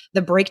just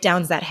the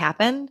breakdowns that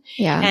happen.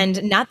 Yeah.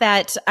 And not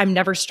that I'm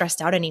never stressed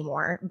out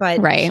anymore,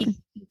 but he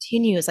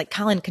continues, like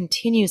Colin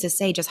continues to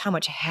say just how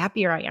much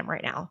happier I am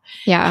right now.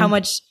 Yeah.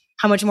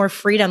 How much more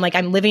freedom, like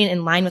I'm living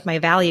in line with my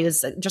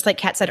values. Just like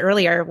Kat said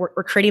earlier,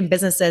 we're creating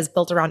businesses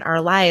built around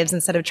our lives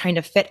instead of trying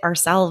to fit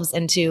ourselves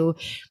into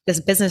this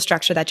business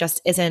structure that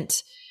just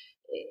isn't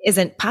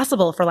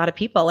possible for a lot of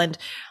people. And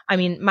I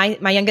mean, my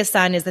youngest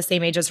son is the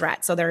same age as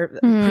Rhett. So they're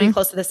pretty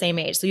close to the same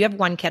age. So you have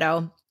one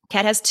kiddo.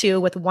 Kat has 2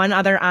 with one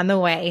other on the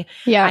way.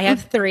 Yeah. I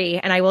have 3.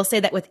 And I will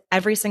say that with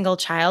every single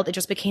child, it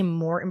just became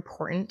more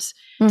important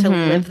to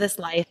live this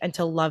life and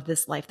to love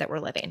this life that we're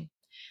living.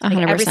 Like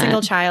every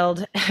single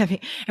child. I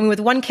mean, with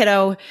one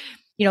kiddo,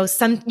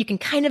 some you can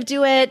kind of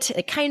do it.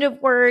 It kind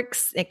of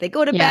works. Like they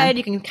go to bed,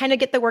 you can kind of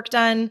get the work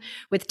done.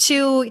 With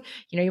 2,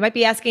 you might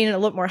be asking a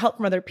little more help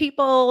from other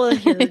people.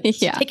 You're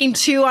taking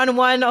 2 on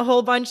 1 a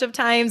whole bunch of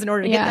times in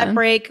order to get that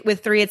break.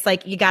 With 3, it's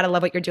like you got to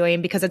love what you're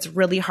doing because it's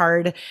really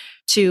hard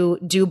to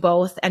do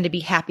both and to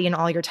be happy in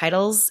all your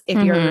titles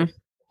if you're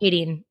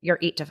hating your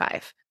 8 to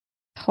 5.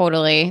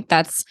 Totally.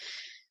 That's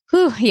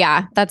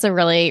a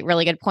really,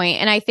 really good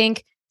point. And I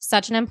think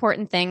such an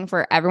important thing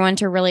for everyone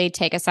to really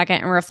take a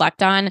second and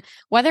reflect on,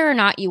 whether or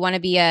not you want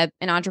to be an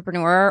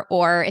entrepreneur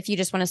or if you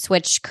just want to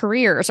switch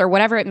careers or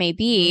whatever it may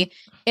be.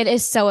 It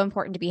is so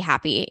important to be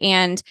happy.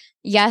 And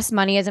yes,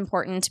 money is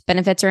important.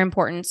 Benefits are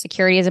important.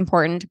 Security is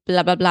important,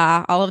 blah, blah,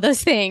 blah, all of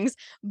those things.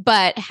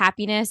 But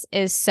happiness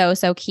is so,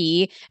 so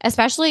key,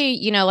 especially,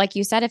 like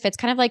you said, if it's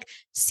kind of like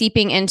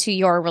seeping into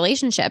your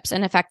relationships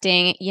and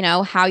affecting,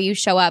 how you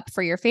show up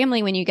for your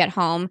family when you get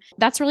home.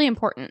 That's really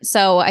important.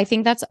 So I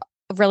think that's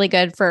really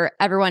good for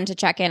everyone to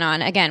check in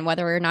on, again,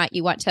 whether or not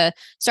you want to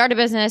start a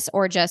business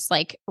or just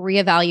like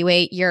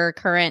reevaluate your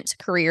current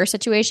career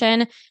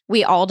situation.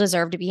 We all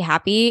deserve to be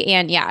happy.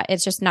 And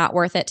it's just not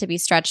worth it to be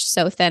stretched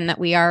so thin that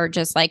we are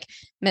just like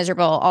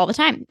miserable all the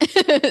time.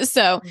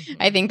 So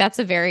I think that's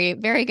a very,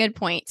 very good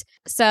point.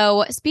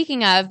 So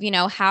speaking of,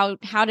 how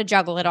to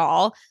juggle it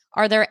all,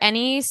 are there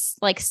any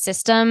like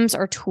systems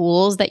or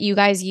tools that you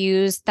guys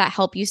use that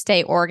help you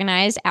stay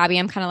organized? Abby,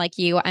 I'm kind of like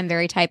you. I'm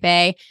very type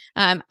A.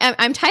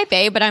 I'm type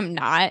A, but I'm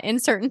not in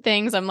certain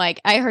things. I'm like,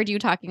 I heard you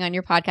talking on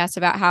your podcast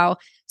about how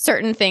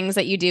certain things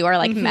that you do are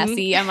like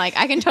messy. I'm like,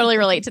 I can totally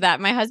relate to that.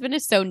 My husband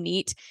is so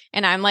neat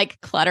and I'm like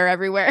clutter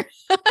everywhere.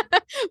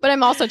 But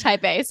I'm also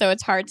type A, so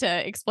it's hard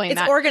to explain It's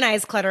that.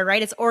 organized clutter,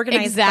 right? It's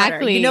organized Exactly.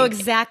 clutter. You know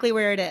exactly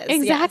where it is.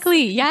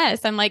 Exactly.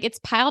 Yes. I'm like, it's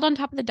piled on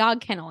top of the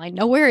dog kennel. I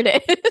know where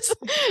it is.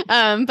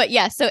 But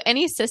yeah, so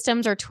any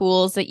systems or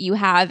tools that you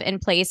have in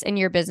place in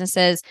your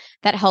businesses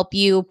that help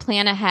you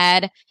plan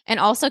ahead and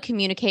also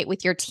communicate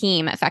with your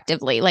team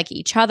effectively, like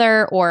each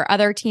other or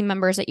other team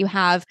members that you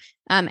have,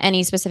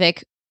 any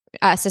specific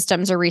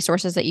systems or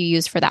resources that you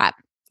use for that.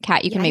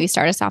 Kat, you can maybe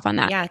start us off on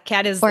that. Yeah,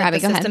 Kat is Or like Abby,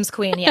 the go ahead. systems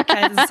queen. Yeah,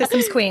 Kat is the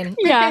systems queen.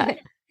 Yeah.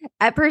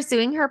 At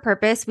Pursuing Her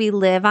Purpose, we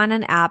live on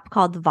an app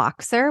called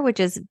Voxer, which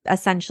is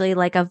essentially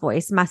like a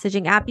voice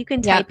messaging app. You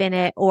can type in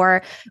it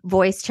or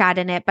voice chat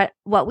in it. But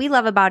what we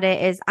love about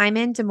it is I'm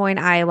in Des Moines,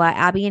 Iowa.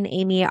 Abby and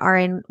Amy are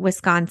in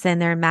Wisconsin.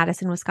 They're in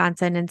Madison,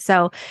 Wisconsin. And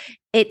so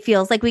it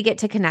feels like we get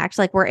to connect,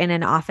 like we're in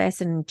an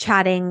office and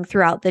chatting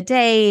throughout the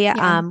day,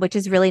 which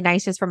is really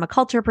nice just from a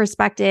culture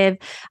perspective.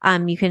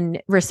 You can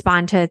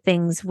respond to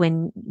things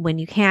when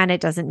you can.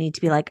 It doesn't need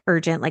to be like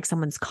urgent, like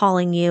someone's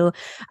calling you.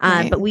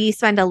 But we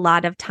spend a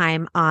lot of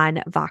time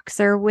on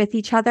Voxer with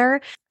each other.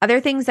 Other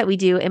things that we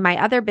do in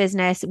my other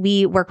business,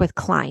 we work with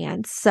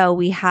clients. So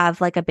we have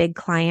like a big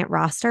client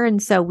roster.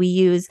 And so we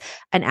use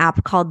an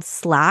app called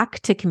Slack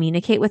to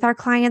communicate with our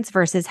clients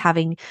versus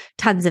having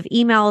tons of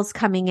emails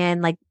coming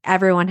in. Like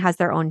everyone has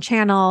their own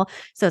channel.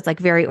 So it's like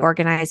very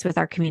organized with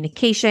our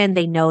communication.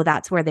 They know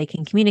that's where they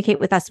can communicate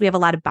with us. We have a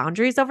lot of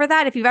boundaries over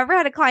that. If you've ever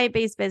had a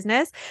client-based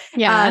business,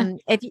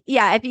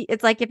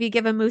 it's like if you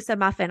give a moose a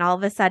muffin, all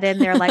of a sudden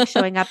they're like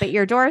showing up at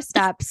your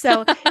doorstep.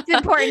 So it's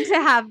important to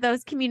have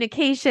those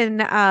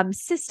communication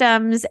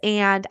systems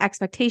and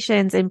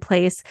expectations in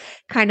place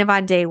kind of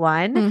on day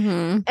one.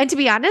 Mm-hmm. And to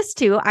be honest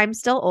too, I'm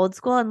still old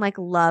school and like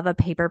love a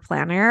paper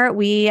planner.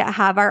 We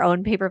have our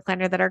own paper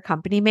planner that our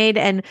company made,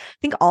 and I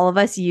think all of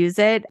us use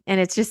it. And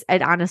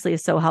it honestly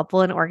is so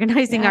helpful in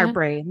organizing our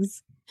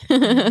brains.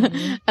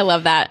 I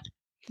love that.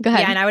 Go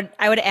ahead. Yeah, and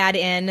I would add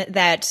in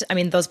that, I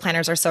mean, those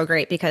planners are so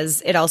great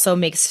because it also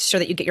makes sure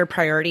that you get your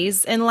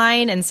priorities in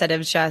line instead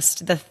of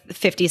just the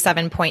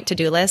 57-point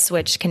to-do list,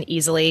 which can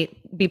easily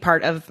be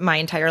part of my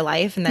entire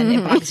life. And then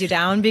it bogs you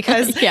down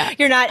because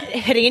you're not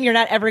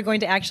ever going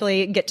to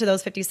actually get to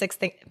those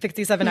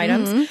 57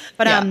 items.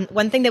 But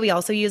one thing that we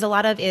also use a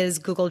lot of is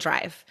Google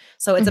Drive.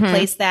 So it's a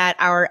place that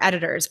our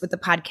editors with the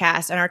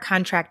podcast and our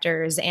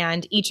contractors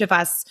and each of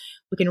us,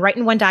 we can write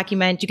in one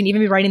document. You can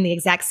even be writing the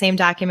exact same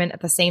document at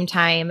the same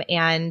time,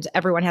 and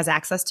everyone has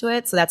access to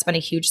it. So that's been a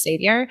huge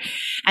savior.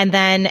 And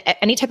then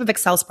any type of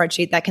Excel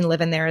spreadsheet that can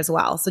live in there as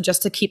well. So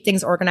just to keep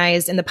things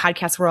organized in the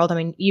podcast world, I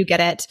mean, you get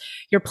it.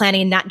 You're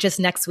planning not just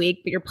next week,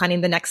 but you're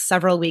planning the next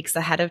several weeks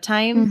ahead of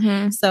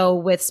time. So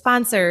with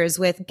sponsors,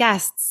 with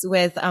guests,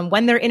 with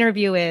when their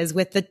interview is,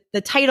 with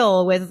the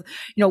title, with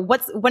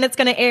when it's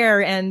going to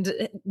air, and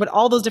with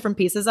all those different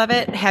pieces of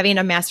it, having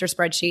a master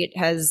spreadsheet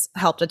has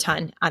helped a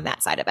ton on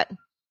that side of it.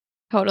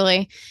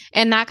 Totally.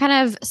 And that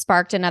kind of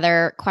sparked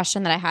another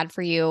question that I had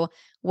for you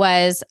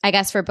was, I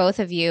guess for both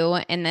of you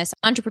in this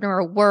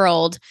entrepreneur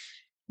world,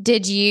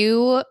 did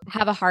you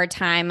have a hard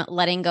time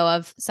letting go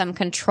of some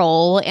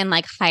control in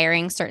like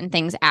hiring certain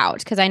things out?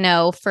 Because I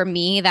know for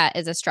me, that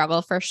is a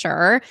struggle for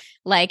sure.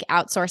 Like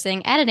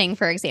outsourcing editing,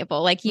 for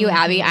example, like you,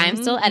 Abby, I'm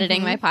still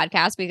editing my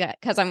podcast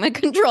because I'm a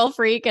control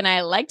freak and I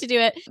like to do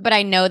it. But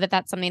I know that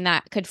that's something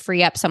that could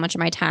free up so much of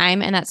my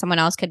time and that someone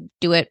else could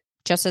do it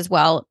just as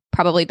well,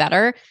 probably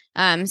better.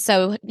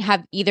 So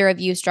have either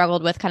of you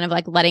struggled with kind of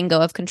like letting go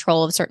of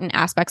control of certain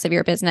aspects of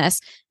your business?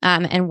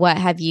 And what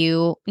have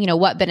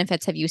what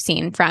benefits have you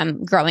seen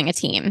from growing a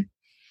team?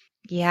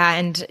 Yeah.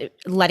 And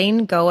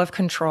letting go of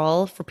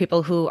control for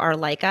people who are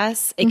like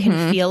us, it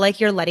can feel like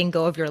you're letting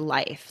go of your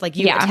life. Like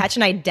you attach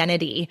an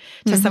identity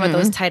to some of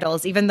those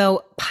titles, even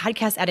though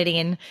podcast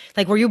editing,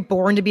 like were you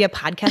born to be a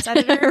podcast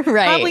editor?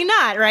 Probably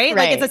not, right?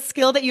 Like it's a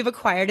skill that you've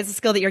acquired. It's a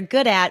skill that you're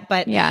good at,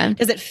 but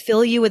does it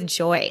fill you with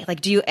joy?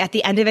 Like at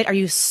the end of it, are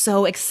you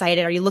so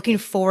excited? Are you looking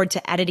forward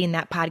to editing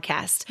that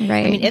podcast?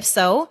 Right. I mean, if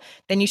so,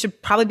 then you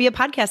should probably be a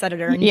podcast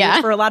editor and do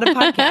it for a lot of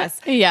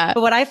podcasts.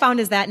 But what I found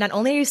is that not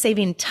only are you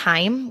saving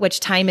time, which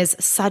time is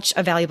such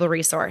a valuable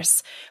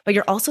resource, but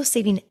you're also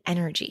saving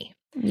energy.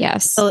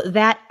 Yes. So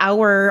that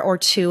hour or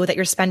two that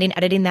you're spending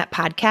editing that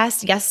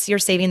podcast, yes, you're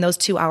saving those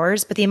 2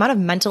 hours, but the amount of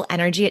mental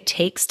energy it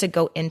takes to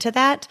go into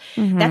that,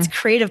 that's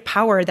creative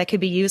power that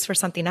could be used for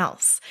something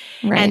else.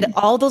 And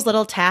all those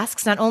little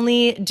tasks, not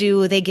only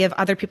do they give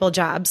other people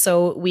jobs.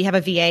 So we have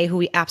a VA who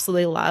we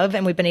absolutely love,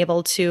 and we've been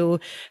able to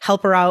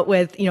help her out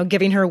with,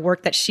 giving her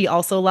work that she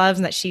also loves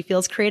and that she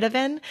feels creative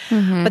in.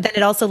 But then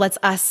it also lets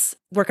us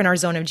work in our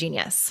zone of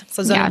genius.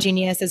 So zone of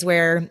genius is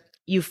where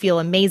you feel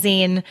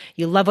amazing.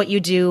 You love what you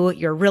do.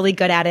 You're really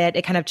good at it.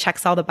 It kind of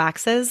checks all the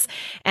boxes.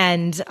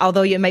 And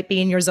although you might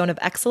be in your zone of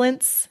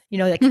excellence,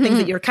 like things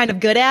that you're kind of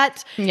good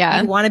at, you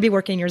want to be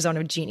working in your zone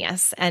of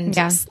genius. And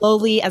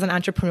slowly as an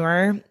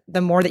entrepreneur,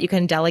 the more that you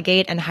can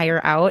delegate and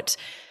hire out,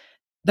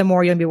 the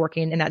more you'll be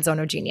working in that zone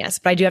of genius.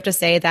 But I do have to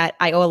say that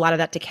I owe a lot of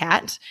that to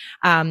Kat.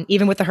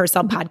 Even with the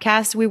Herself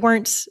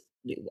podcast,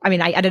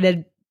 I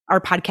edited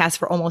our podcast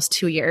for almost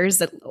 2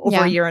 years, over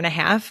a year and a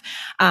half.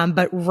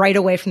 But right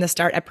away from the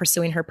start at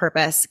Pursuing Her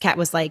Purpose, Kat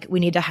was like, we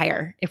need to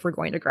hire if we're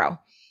going to grow.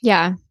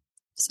 Yeah.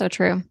 So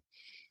true.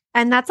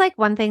 And that's like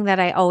one thing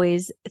that I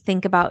always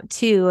think about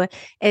too,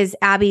 is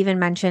Abby even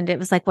mentioned, it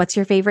was like, what's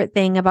your favorite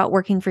thing about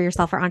working for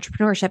yourself or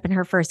entrepreneurship? And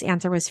her first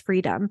answer was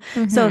freedom.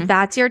 So if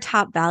that's your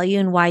top value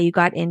and why you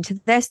got into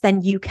this,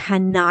 then you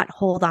cannot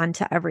hold on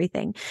to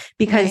everything,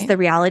 because the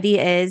reality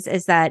is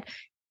that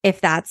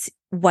if that's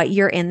what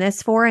you're in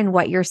this for and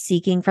what you're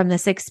seeking from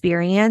this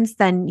experience,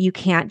 then you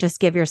can't just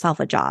give yourself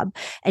a job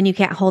and you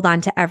can't hold on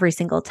to every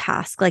single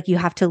task. Like you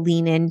have to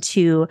lean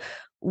into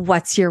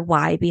what's your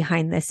why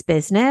behind this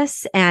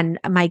business. And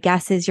my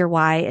guess is your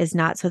why is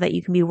not so that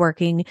you can be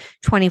working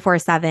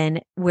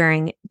 24/7,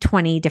 wearing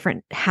 20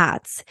 different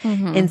hats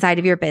inside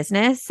of your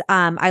business.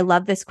 I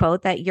love this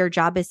quote that your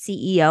job is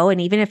CEO. And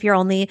even if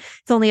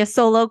it's only a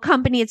solo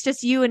company, it's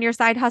just you and your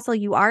side hustle,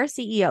 you are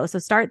CEO. So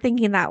start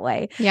thinking that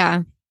way.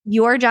 Yeah.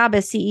 Your job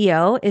as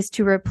CEO is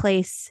to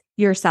replace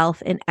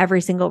yourself in every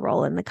single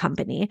role in the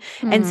company.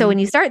 And so when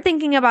you start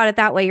thinking about it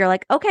that way, you're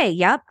like, okay,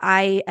 yep,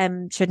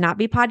 should not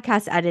be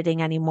podcast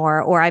editing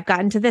anymore. Or I've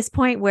gotten to this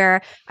point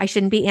where I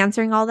shouldn't be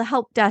answering all the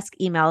help desk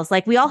emails.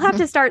 Like we all have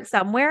to start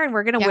somewhere, and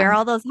we're going to wear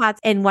all those hats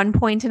in one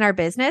point in our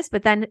business.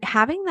 But then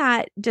having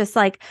that just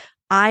like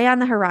eye on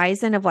the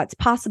horizon of what's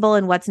possible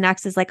and what's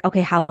next is like, okay,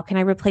 how can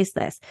I replace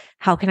this?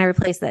 How can I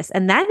replace this?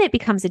 And then it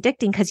becomes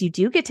addicting because you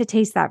do get to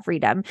taste that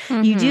freedom.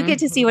 You do get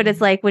to see what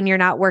it's like when you're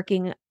not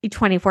working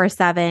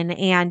 24/7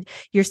 and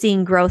you're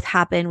seeing growth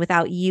happen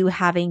without you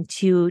having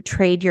to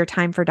trade your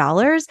time for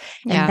dollars.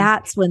 And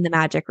that's when the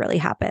magic really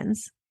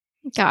happens.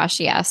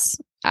 Gosh, yes.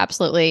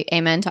 Absolutely.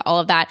 Amen to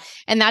all of that.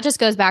 And that just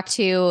goes back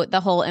to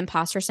the whole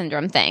imposter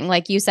syndrome thing.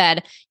 Like you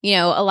said,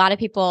 a lot of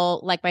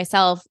people like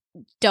myself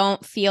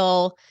don't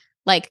feel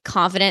like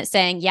confident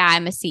saying, yeah,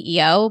 I'm a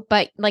CEO.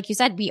 But like you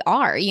said, we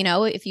are,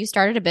 if you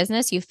started a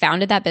business, you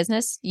founded that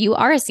business, you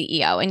are a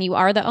CEO and you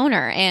are the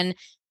owner, and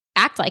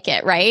act like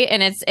it. Right.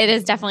 And it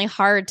is definitely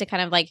hard to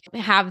kind of like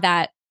have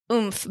that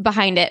oomph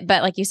behind it.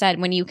 But like you said,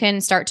 when you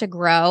can start to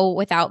grow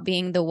without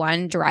being the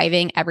one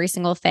driving every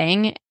single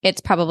thing,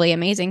 it's probably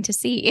amazing to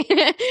see.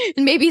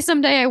 Maybe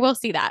someday I will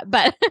see that.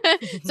 But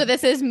so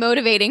this is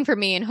motivating for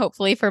me and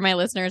hopefully for my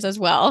listeners as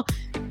well.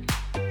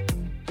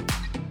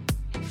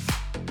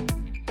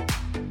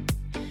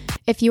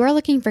 If you are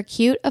looking for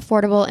cute,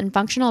 affordable, and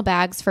functional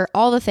bags for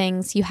all the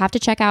things, you have to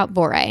check out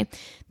Voray.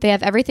 They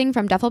have everything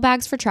from duffel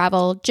bags for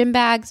travel, gym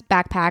bags,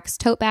 backpacks,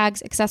 tote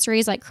bags,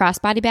 accessories like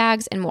crossbody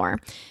bags, and more.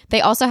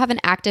 They also have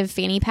an active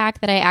fanny pack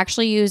that I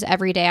actually use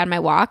every day on my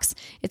walks.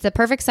 It's the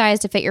perfect size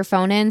to fit your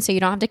phone in, so you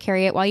don't have to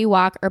carry it while you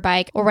walk or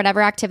bike or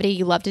whatever activity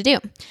you love to do.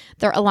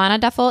 Their Alana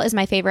duffel is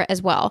my favorite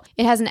as well.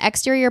 It has an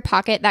exterior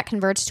pocket that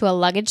converts to a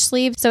luggage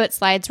sleeve, so it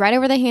slides right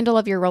over the handle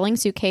of your rolling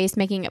suitcase,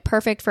 making it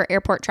perfect for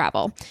airport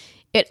travel.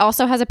 It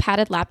also has a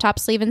padded laptop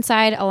sleeve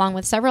inside, along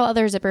with several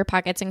other zipper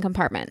pockets and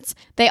compartments.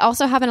 They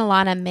also have an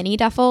Alana mini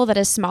duffel that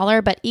is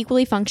smaller but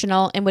equally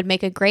functional and would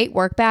make a great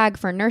work bag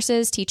for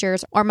nurses,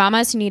 teachers, or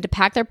mamas who need to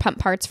pack their pump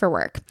parts for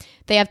work.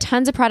 They have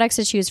tons of products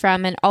to choose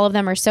from, and all of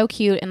them are so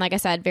cute and, like I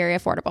said, very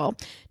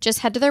affordable.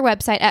 Just head to their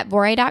website at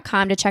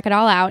Voray.com to check it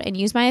all out and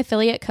use my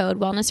affiliate code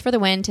Wellness for the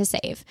Win to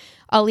save.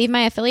 I'll leave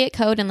my affiliate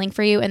code and link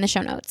for you in the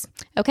show notes.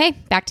 Okay,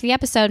 back to the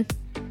episode.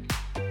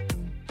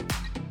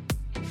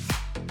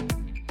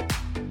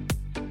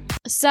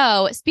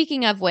 So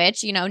speaking of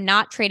which,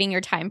 not trading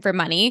your time for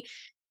money,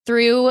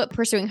 through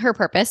Pursuing Her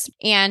Purpose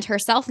and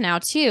herself now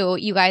too,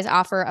 you guys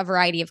offer a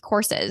variety of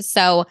courses.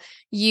 So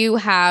you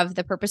have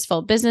the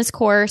Purposeful Business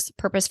course,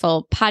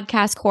 Purposeful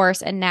Podcast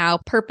course, and now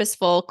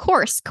Purposeful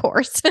Course.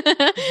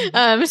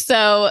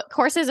 So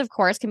courses, of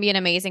course, can be an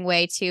amazing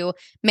way to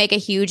make a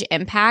huge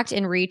impact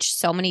and reach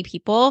so many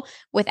people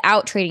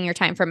without trading your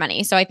time for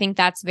money. So I think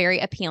that's very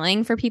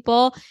appealing for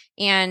people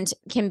and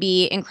can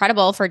be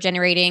incredible for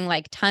generating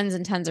like tons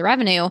and tons of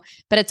revenue.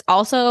 But it's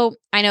also,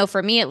 I know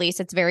for me at least,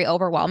 it's very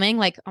overwhelming.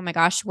 Like, oh my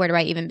gosh, where do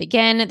I even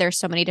begin? There's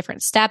so many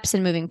different steps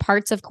and moving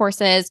parts of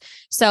courses.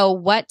 So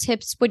what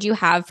tips would you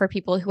have for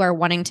people who are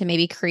wanting to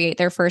maybe create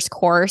their first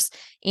course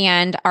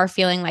and are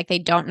feeling like they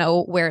don't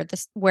know where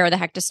the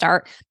heck to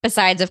start,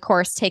 besides, of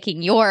course,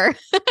 taking your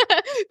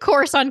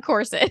course on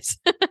courses?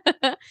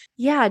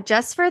 Yeah,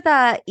 just for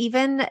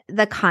even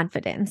the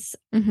confidence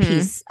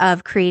piece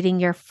of creating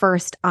your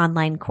first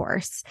online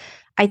course.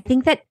 I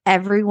think that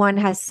everyone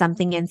has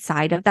something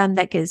inside of them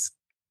that is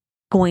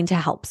going to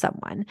help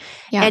someone.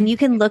 Yeah. And you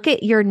can look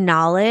at your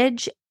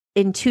knowledge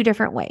in two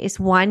different ways.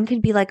 One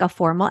could be like a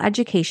formal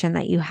education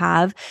that you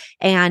have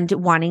and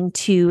wanting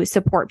to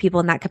support people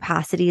in that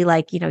capacity.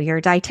 Like, you're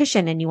a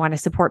dietitian and you want to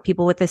support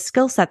people with the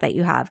skill set that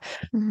you have.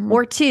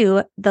 Or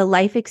two, the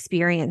life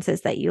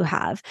experiences that you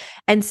have.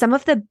 And some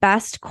of the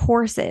best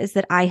courses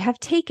that I have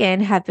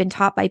taken have been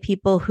taught by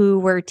people who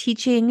were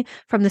teaching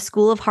from the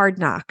School of Hard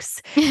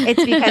Knocks.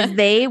 It's because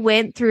they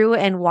went through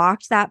and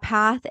walked that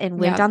path and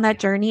went on that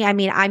journey. I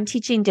mean, I'm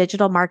teaching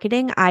digital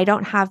marketing. I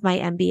don't have my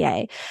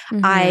MBA.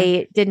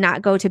 I did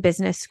not go to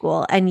business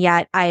school. And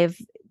yet I've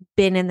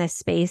been in this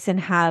space and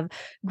have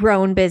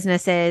grown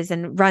businesses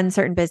and run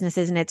certain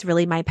businesses, and it's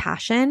really my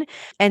passion.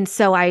 And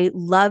so I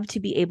love to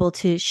be able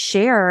to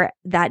share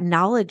that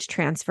knowledge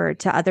transfer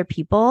to other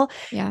people.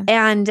 Yeah.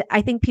 And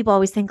I think people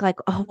always think like,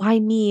 oh, why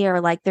me?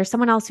 Or like, there's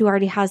someone else who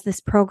already has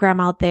this program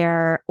out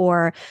there,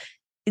 or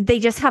they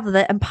just have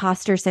the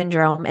imposter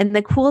syndrome. And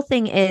the cool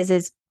thing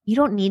is you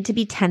don't need to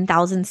be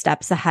 10,000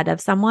 steps ahead of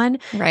someone.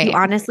 Right. You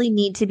honestly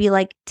need to be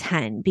like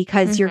 10,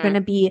 because you're going to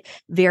be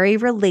very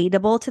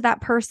relatable to that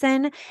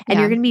person, and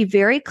you're going to be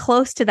very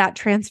close to that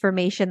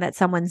transformation that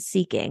someone's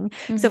seeking.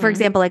 So for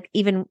example, like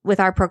even with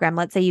our program,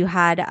 let's say you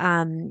had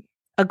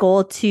a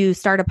goal to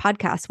start a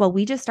podcast. Well,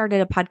 we just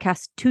started a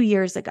podcast 2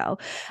 years ago.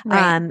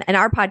 Right. And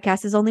our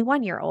podcast is only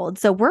 1 year old.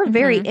 So we're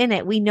very in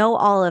it. We know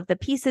all of the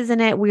pieces in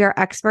it. We are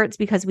experts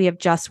because we have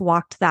just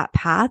walked that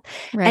path.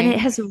 Right. And it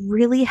has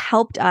really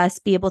helped us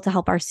be able to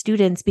help our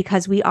students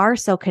because we are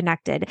so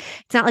connected.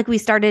 It's not like we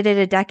started it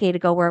a decade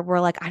ago where we're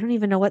like, I don't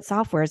even know what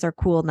softwares are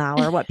cool now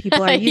or what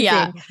people are using.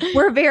 Yeah.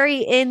 We're very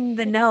in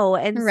the know.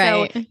 And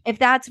Right. so if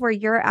that's where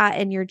you're at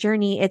in your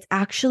journey, it's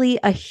actually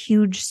a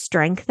huge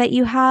strength that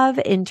you have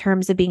in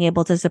terms of being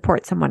able to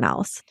support someone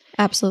else.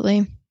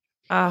 Absolutely.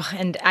 Oh,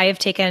 and I have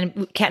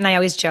taken, Kat and I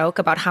always joke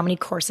about how many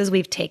courses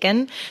we've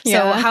taken. So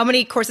Yeah. how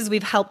many courses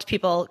we've helped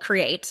people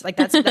create. Like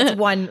that's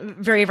one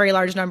very, very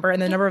large number.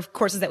 And the number of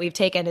courses that we've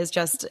taken is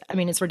just, I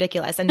mean, it's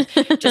ridiculous. And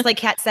just like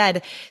Kat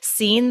said,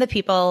 seeing the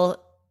people,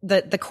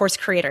 the course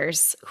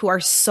creators who are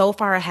so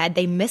far ahead,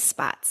 they miss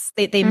spots.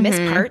 They miss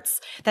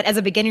parts that as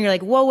a beginner, you're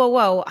like,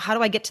 whoa, how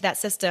do I get to that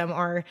system?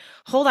 Or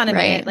hold on a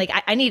minute. Like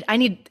I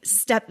need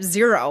step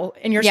 0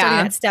 and you're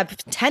starting at step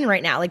 10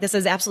 right now. Like this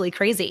is absolutely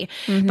crazy.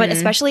 But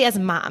especially as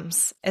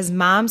moms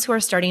who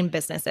are starting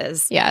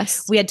businesses.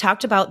 Yes. We had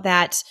talked about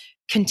that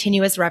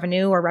continuous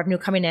revenue or revenue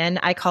coming in.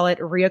 I call it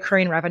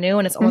reoccurring revenue.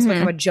 And it's almost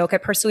become a joke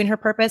at Pursuing Her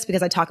Purpose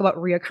because I talk about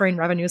reoccurring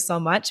revenue so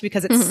much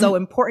because it's so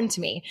important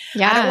to me.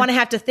 Yeah. I don't want to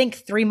have to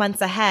think 3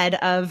 months ahead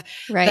of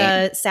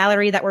the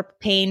salary that we're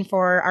paying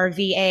for our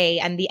VA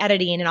and the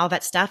editing and all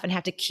that stuff and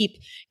have to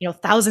keep,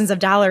 thousands of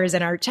dollars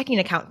in our checking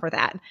account for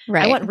that.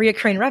 Right. I want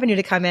reoccurring revenue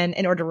to come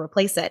in order to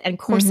replace it. And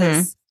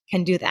courses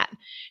can do that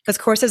because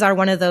courses are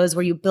one of those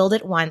where you build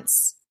it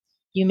once.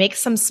 You make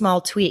some small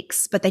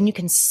tweaks, but then you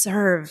can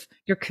serve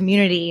your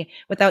community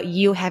without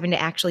you having to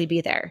actually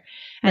be there.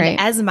 And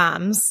as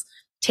moms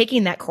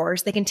taking that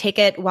course, they can take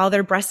it while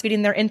they're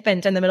breastfeeding their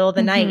infant in the middle of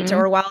the night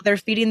or while they're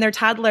feeding their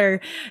toddler,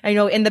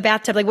 in the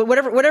bathtub, like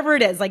whatever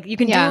it is, like you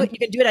can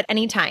do it at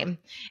any time.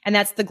 And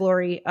that's the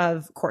glory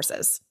of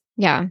courses.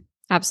 Yeah.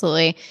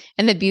 Absolutely.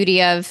 And the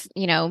beauty of,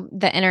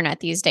 the internet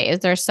these days,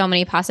 there's so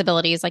many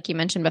possibilities, like you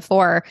mentioned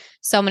before,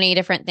 so many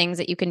different things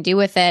that you can do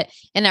with it.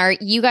 And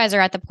you guys are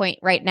at the point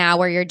right now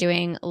where you're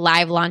doing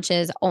live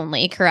launches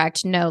only,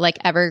 correct? No, like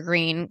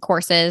evergreen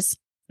courses.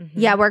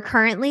 Yeah, we're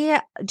currently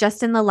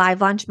just in the live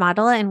launch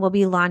model and we'll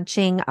be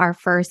launching our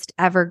first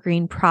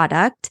evergreen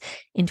product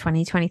in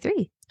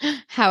 2023.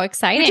 How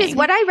exciting. Which is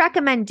what I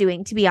recommend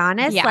doing, to be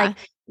honest. Yeah. Like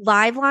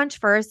live launch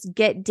first,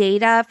 get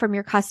data from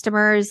your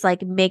customers,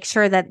 like make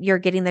sure that you're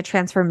getting the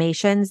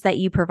transformations that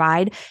you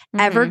provide.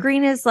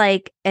 Evergreen is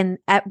like, and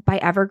by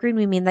evergreen,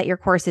 we mean that your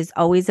course is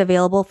always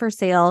available for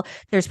sale.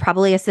 There's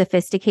probably a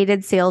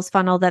sophisticated sales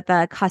funnel that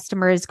the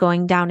customer is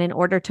going down in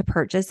order to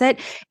purchase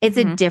it. It's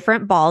a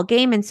different ball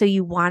game. And so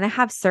you want to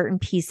have certain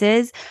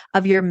pieces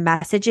of your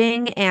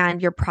messaging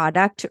and your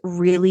product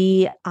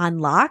really on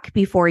lock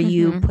before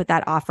you put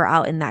that offer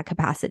out in that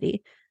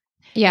capacity.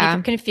 Yeah. If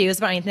I'm confused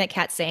about anything that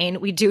Kat's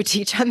saying, we do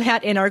teach on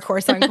that in our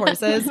course on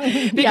courses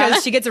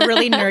because she gets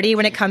really nerdy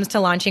when it comes to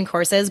launching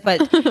courses,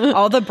 but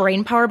all the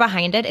brain power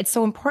behind it, it's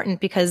so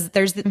important because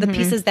there's the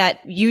pieces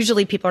that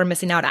usually people are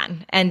missing out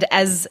on. And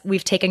as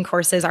we've taken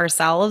courses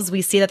ourselves,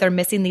 we see that they're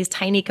missing these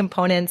tiny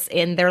components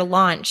in their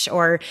launch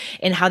or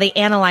in how they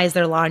analyze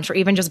their launch or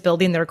even just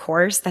building their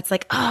course. That's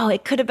like, oh,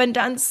 it could have been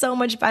done so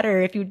much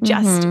better if you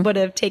just would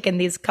have taken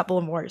these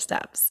couple more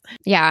steps.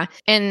 Yeah.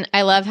 And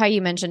I love how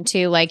you mentioned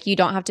too, like you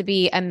don't have to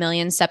be a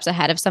million steps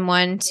ahead of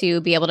someone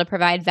to be able to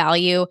provide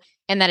value,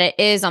 and that it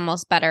is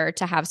almost better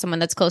to have someone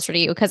that's closer to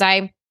you. Cause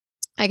I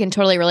can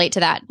totally relate to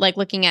that. Like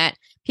looking at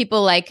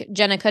people like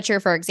Jenna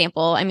Kutcher, for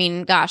example, I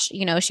mean, gosh,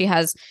 she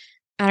has,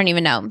 I don't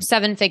even know,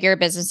 7-figure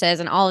businesses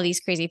and all of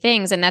these crazy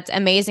things. And that's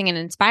amazing and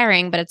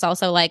inspiring. But it's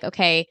also like,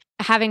 okay,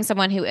 having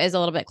someone who is a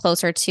little bit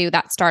closer to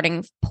that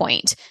starting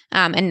point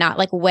and not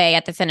like way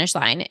at the finish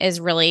line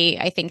is really,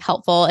 I think,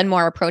 helpful and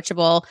more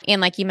approachable.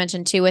 And like you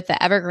mentioned too, with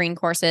the evergreen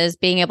courses,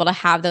 being able to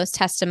have those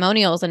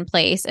testimonials in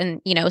place and,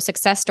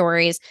 success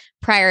stories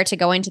prior to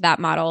going to that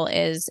model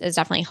is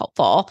definitely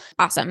helpful.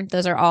 Awesome.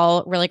 Those are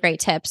all really great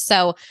tips.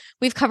 So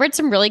we've covered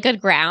some really good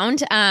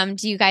ground.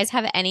 Do you guys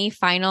have any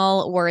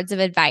final words of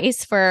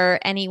advice for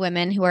any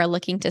women who are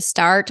looking to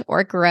start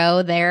or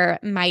grow their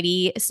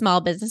mighty small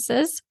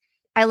businesses?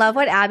 I love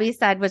what Abby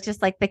said was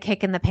just like the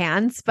kick in the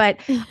pants, but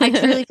I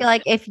truly feel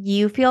like if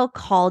you feel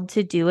called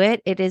to do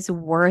it, it is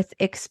worth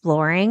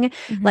exploring.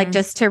 Like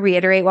just to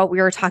reiterate what we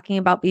were talking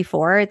about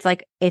before, it's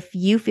like if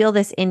you feel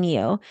this in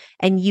you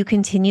and you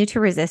continue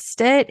to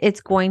resist it, it's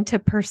going to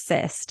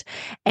persist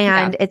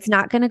and it's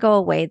not going to go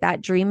away.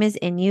 That dream is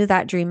in you.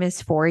 That dream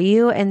is for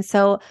you. And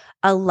so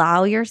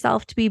allow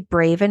yourself to be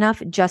brave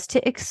enough just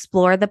to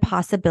explore the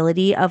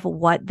possibility of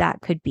what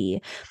that could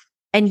be.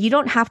 And you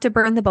don't have to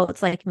burn the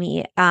boats like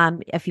me.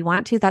 If you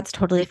want to, that's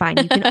totally fine.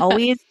 You can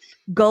always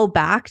go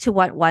back to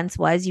what once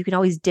was. You can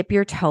always dip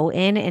your toe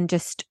in and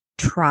just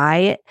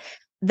try.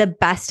 The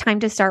best time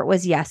to start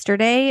was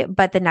yesterday,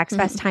 but the next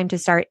best time to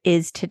start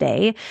is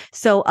today.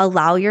 So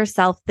allow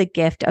yourself the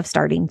gift of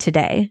starting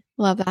today.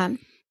 Love that.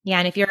 Yeah.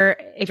 And if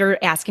you're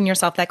asking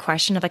yourself that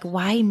question of like,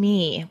 why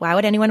me? Why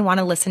would anyone want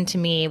to listen to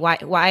me?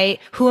 Why,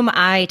 who am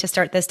I to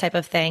start this type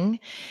of thing?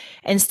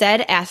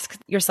 Instead, ask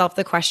yourself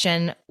the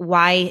question,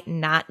 why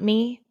not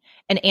me?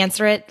 And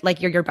answer it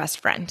like you're your best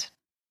friend.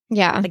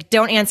 Yeah. Like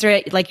don't answer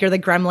it like you're the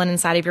gremlin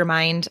inside of your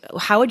mind.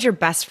 How would your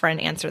best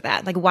friend answer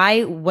that? Like,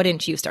 why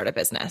wouldn't you start a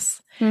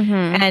business?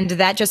 And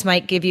that just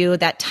might give you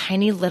that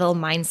tiny little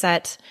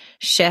mindset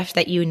shift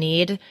that you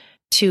need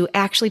to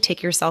actually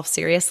take yourself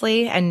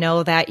seriously and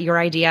know that your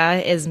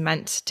idea is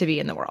meant to be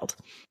in the world.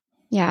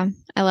 Yeah,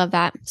 I love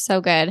that. So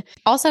good.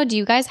 Also, do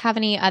you guys have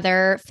any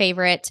other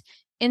favorite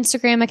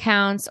Instagram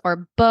accounts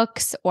or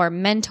books or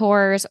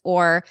mentors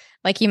or,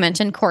 like you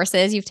mentioned,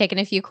 courses? You've taken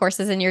a few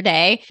courses in your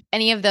day.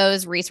 Any of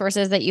those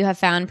resources that you have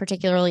found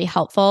particularly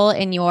helpful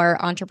in your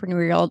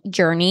entrepreneurial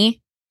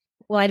journey?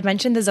 Well, I'd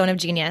mentioned the Zone of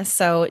Genius.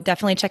 So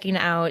definitely checking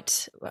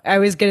out, I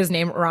always get his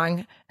name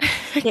wrong.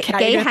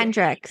 Gay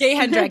Hendricks. Gay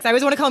Hendricks. I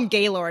always want to call him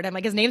Gaylord. I'm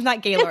like, his name's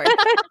not Gaylord.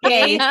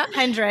 Gay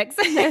Hendricks.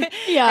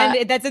 Yeah.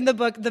 And that's in the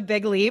book, The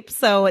Big Leap.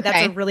 So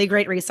that's a really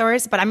great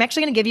resource. But I'm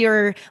actually going to give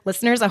your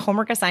listeners a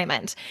homework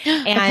assignment.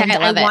 And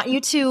I want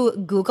you to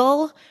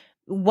Google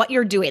what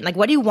you're doing. Like,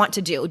 what do you want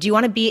to do? Do you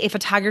want to be a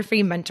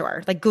photography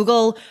mentor? Like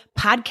Google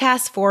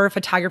podcasts for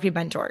photography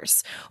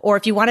mentors. Or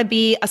if you want to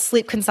be a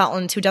sleep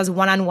consultant who does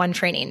one-on-one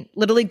training,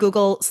 literally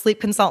Google sleep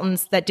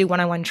consultants that do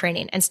one-on-one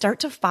training and start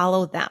to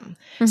follow them.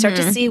 Start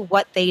to see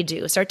what they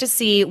do. Start to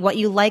see what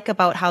you like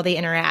about how they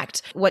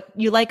interact, what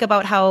you like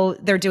about how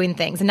they're doing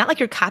things. And not like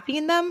you're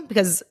copying them,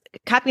 because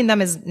copying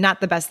them is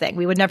not the best thing.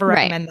 We would never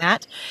recommend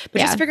that. But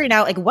just figuring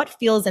out like what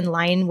feels in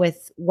line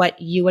with what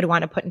you would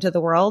want to put into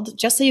the world,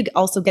 just so you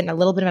also get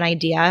a little bit of an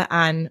idea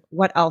on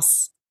what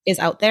else is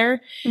out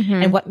there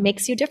and what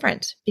makes you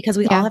different, because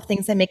we all have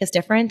things that make us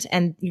different,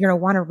 and you're going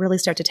to want to really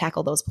start to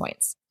tackle those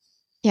points.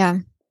 Yeah.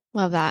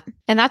 Love that.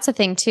 And that's the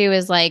thing too,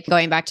 is like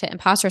going back to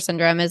imposter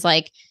syndrome is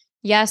like,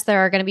 yes, there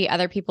are going to be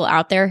other people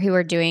out there who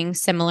are doing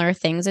similar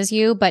things as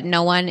you, but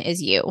no one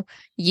is you.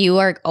 You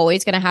are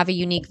always going to have a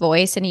unique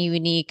voice and a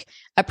unique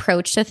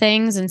approach to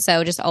things. And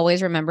so just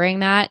always remembering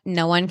that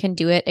no one can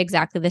do it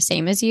exactly the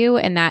same as you.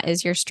 And that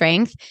is your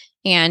strength.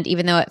 And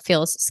even though it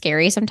feels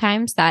scary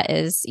sometimes, that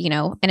is, you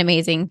know, an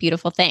amazing,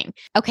 beautiful thing.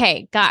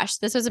 Okay, gosh,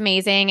 this was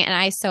amazing. And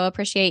I so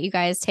appreciate you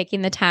guys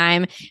taking the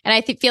time. And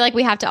I feel like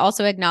we have to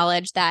also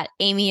acknowledge that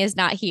Amy is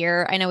not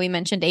here. I know we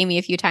mentioned Amy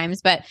a few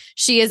times, but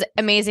she is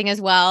amazing as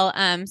well.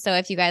 So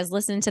if you guys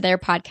listen to their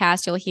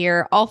podcast, you'll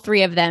hear all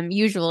three of them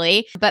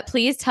usually. But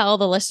please tell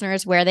the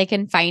listeners where they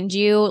can find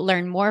you,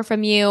 learn more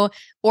from you,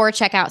 or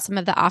check out some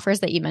of the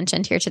offers that you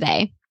mentioned here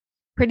today.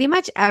 Pretty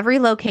much every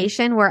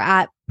location we're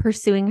at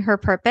Pursuing Her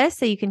Purpose.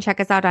 So you can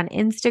check us out on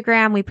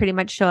Instagram. We pretty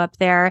much show up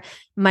there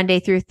Monday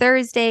through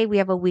Thursday. We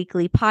have a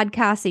weekly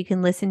podcast, so you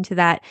can listen to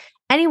that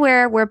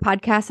anywhere where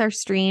podcasts are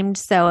streamed.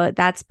 So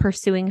that's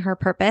Pursuing Her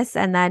Purpose,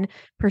 and then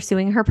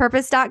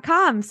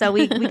pursuingherpurpose.com. So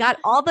we got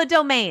all the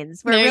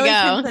domains. We're there you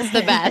go. It's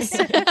the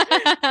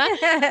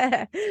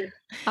best.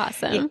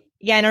 Awesome.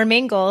 Yeah. And our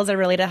main goals are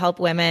really to help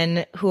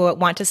women who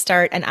want to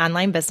start an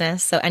online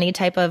business. So any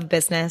type of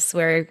business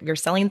where you're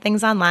selling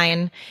things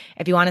online.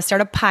 If you want to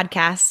start a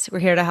podcast, we're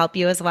here to help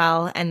you as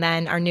well. And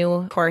then our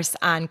new course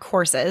on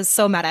courses.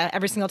 So meta.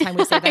 Every single time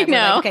we say that, we're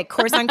like, okay,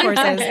 course on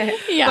courses.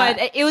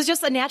 But it was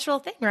just a natural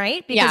thing,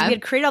 right? Because we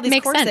had created all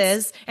these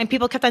courses and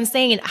people kept on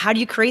saying, how do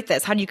you create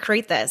this? How do you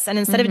create this? And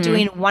instead of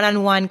doing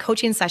one-on-one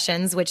coaching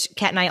sessions, which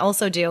Kat and I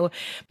also do,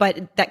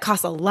 but that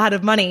costs a lot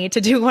of money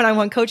to do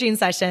one-on-one coaching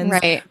sessions.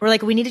 Right. We're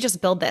like, we need to just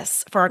build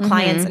this for our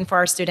clients and for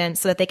our students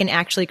so that they can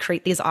actually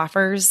create these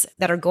offers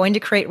that are going to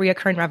create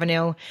reoccurring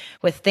revenue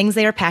with things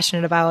they are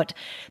passionate about,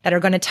 that are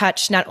going to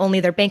touch not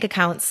only their bank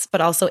accounts, but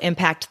also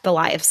impact the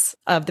lives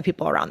of the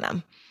people around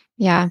them.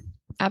 Yeah,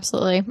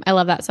 absolutely. I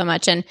love that so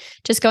much. And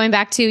just going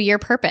back to your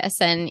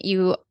purpose, and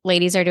you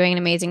ladies are doing an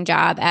amazing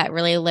job at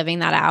really living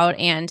that out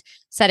and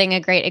setting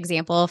a great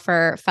example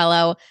for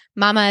fellow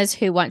mamas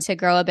who want to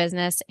grow a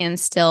business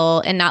and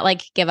not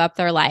like give up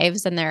their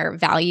lives and their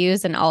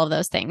values and all of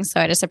those things.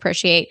 So I just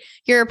appreciate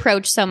your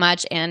approach so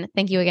much. And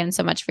thank you again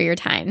so much for your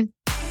time.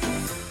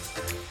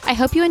 I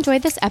hope you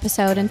enjoyed this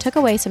episode and took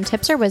away some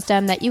tips or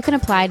wisdom that you can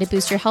apply to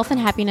boost your health and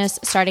happiness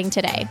starting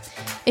today.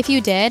 If you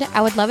did,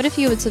 I would love it if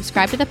you would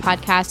subscribe to the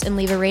podcast and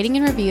leave a rating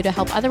and review to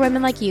help other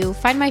women like you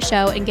find my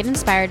show and get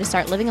inspired to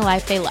start living a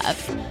life they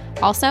love.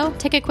 Also,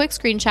 take a quick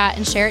screenshot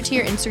and share it to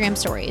your Instagram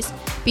stories.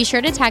 Be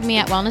sure to tag me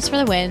at Wellness for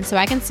the Win so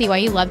I can see why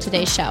you love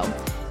today's show.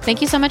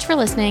 Thank you so much for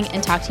listening,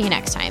 and talk to you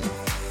next time.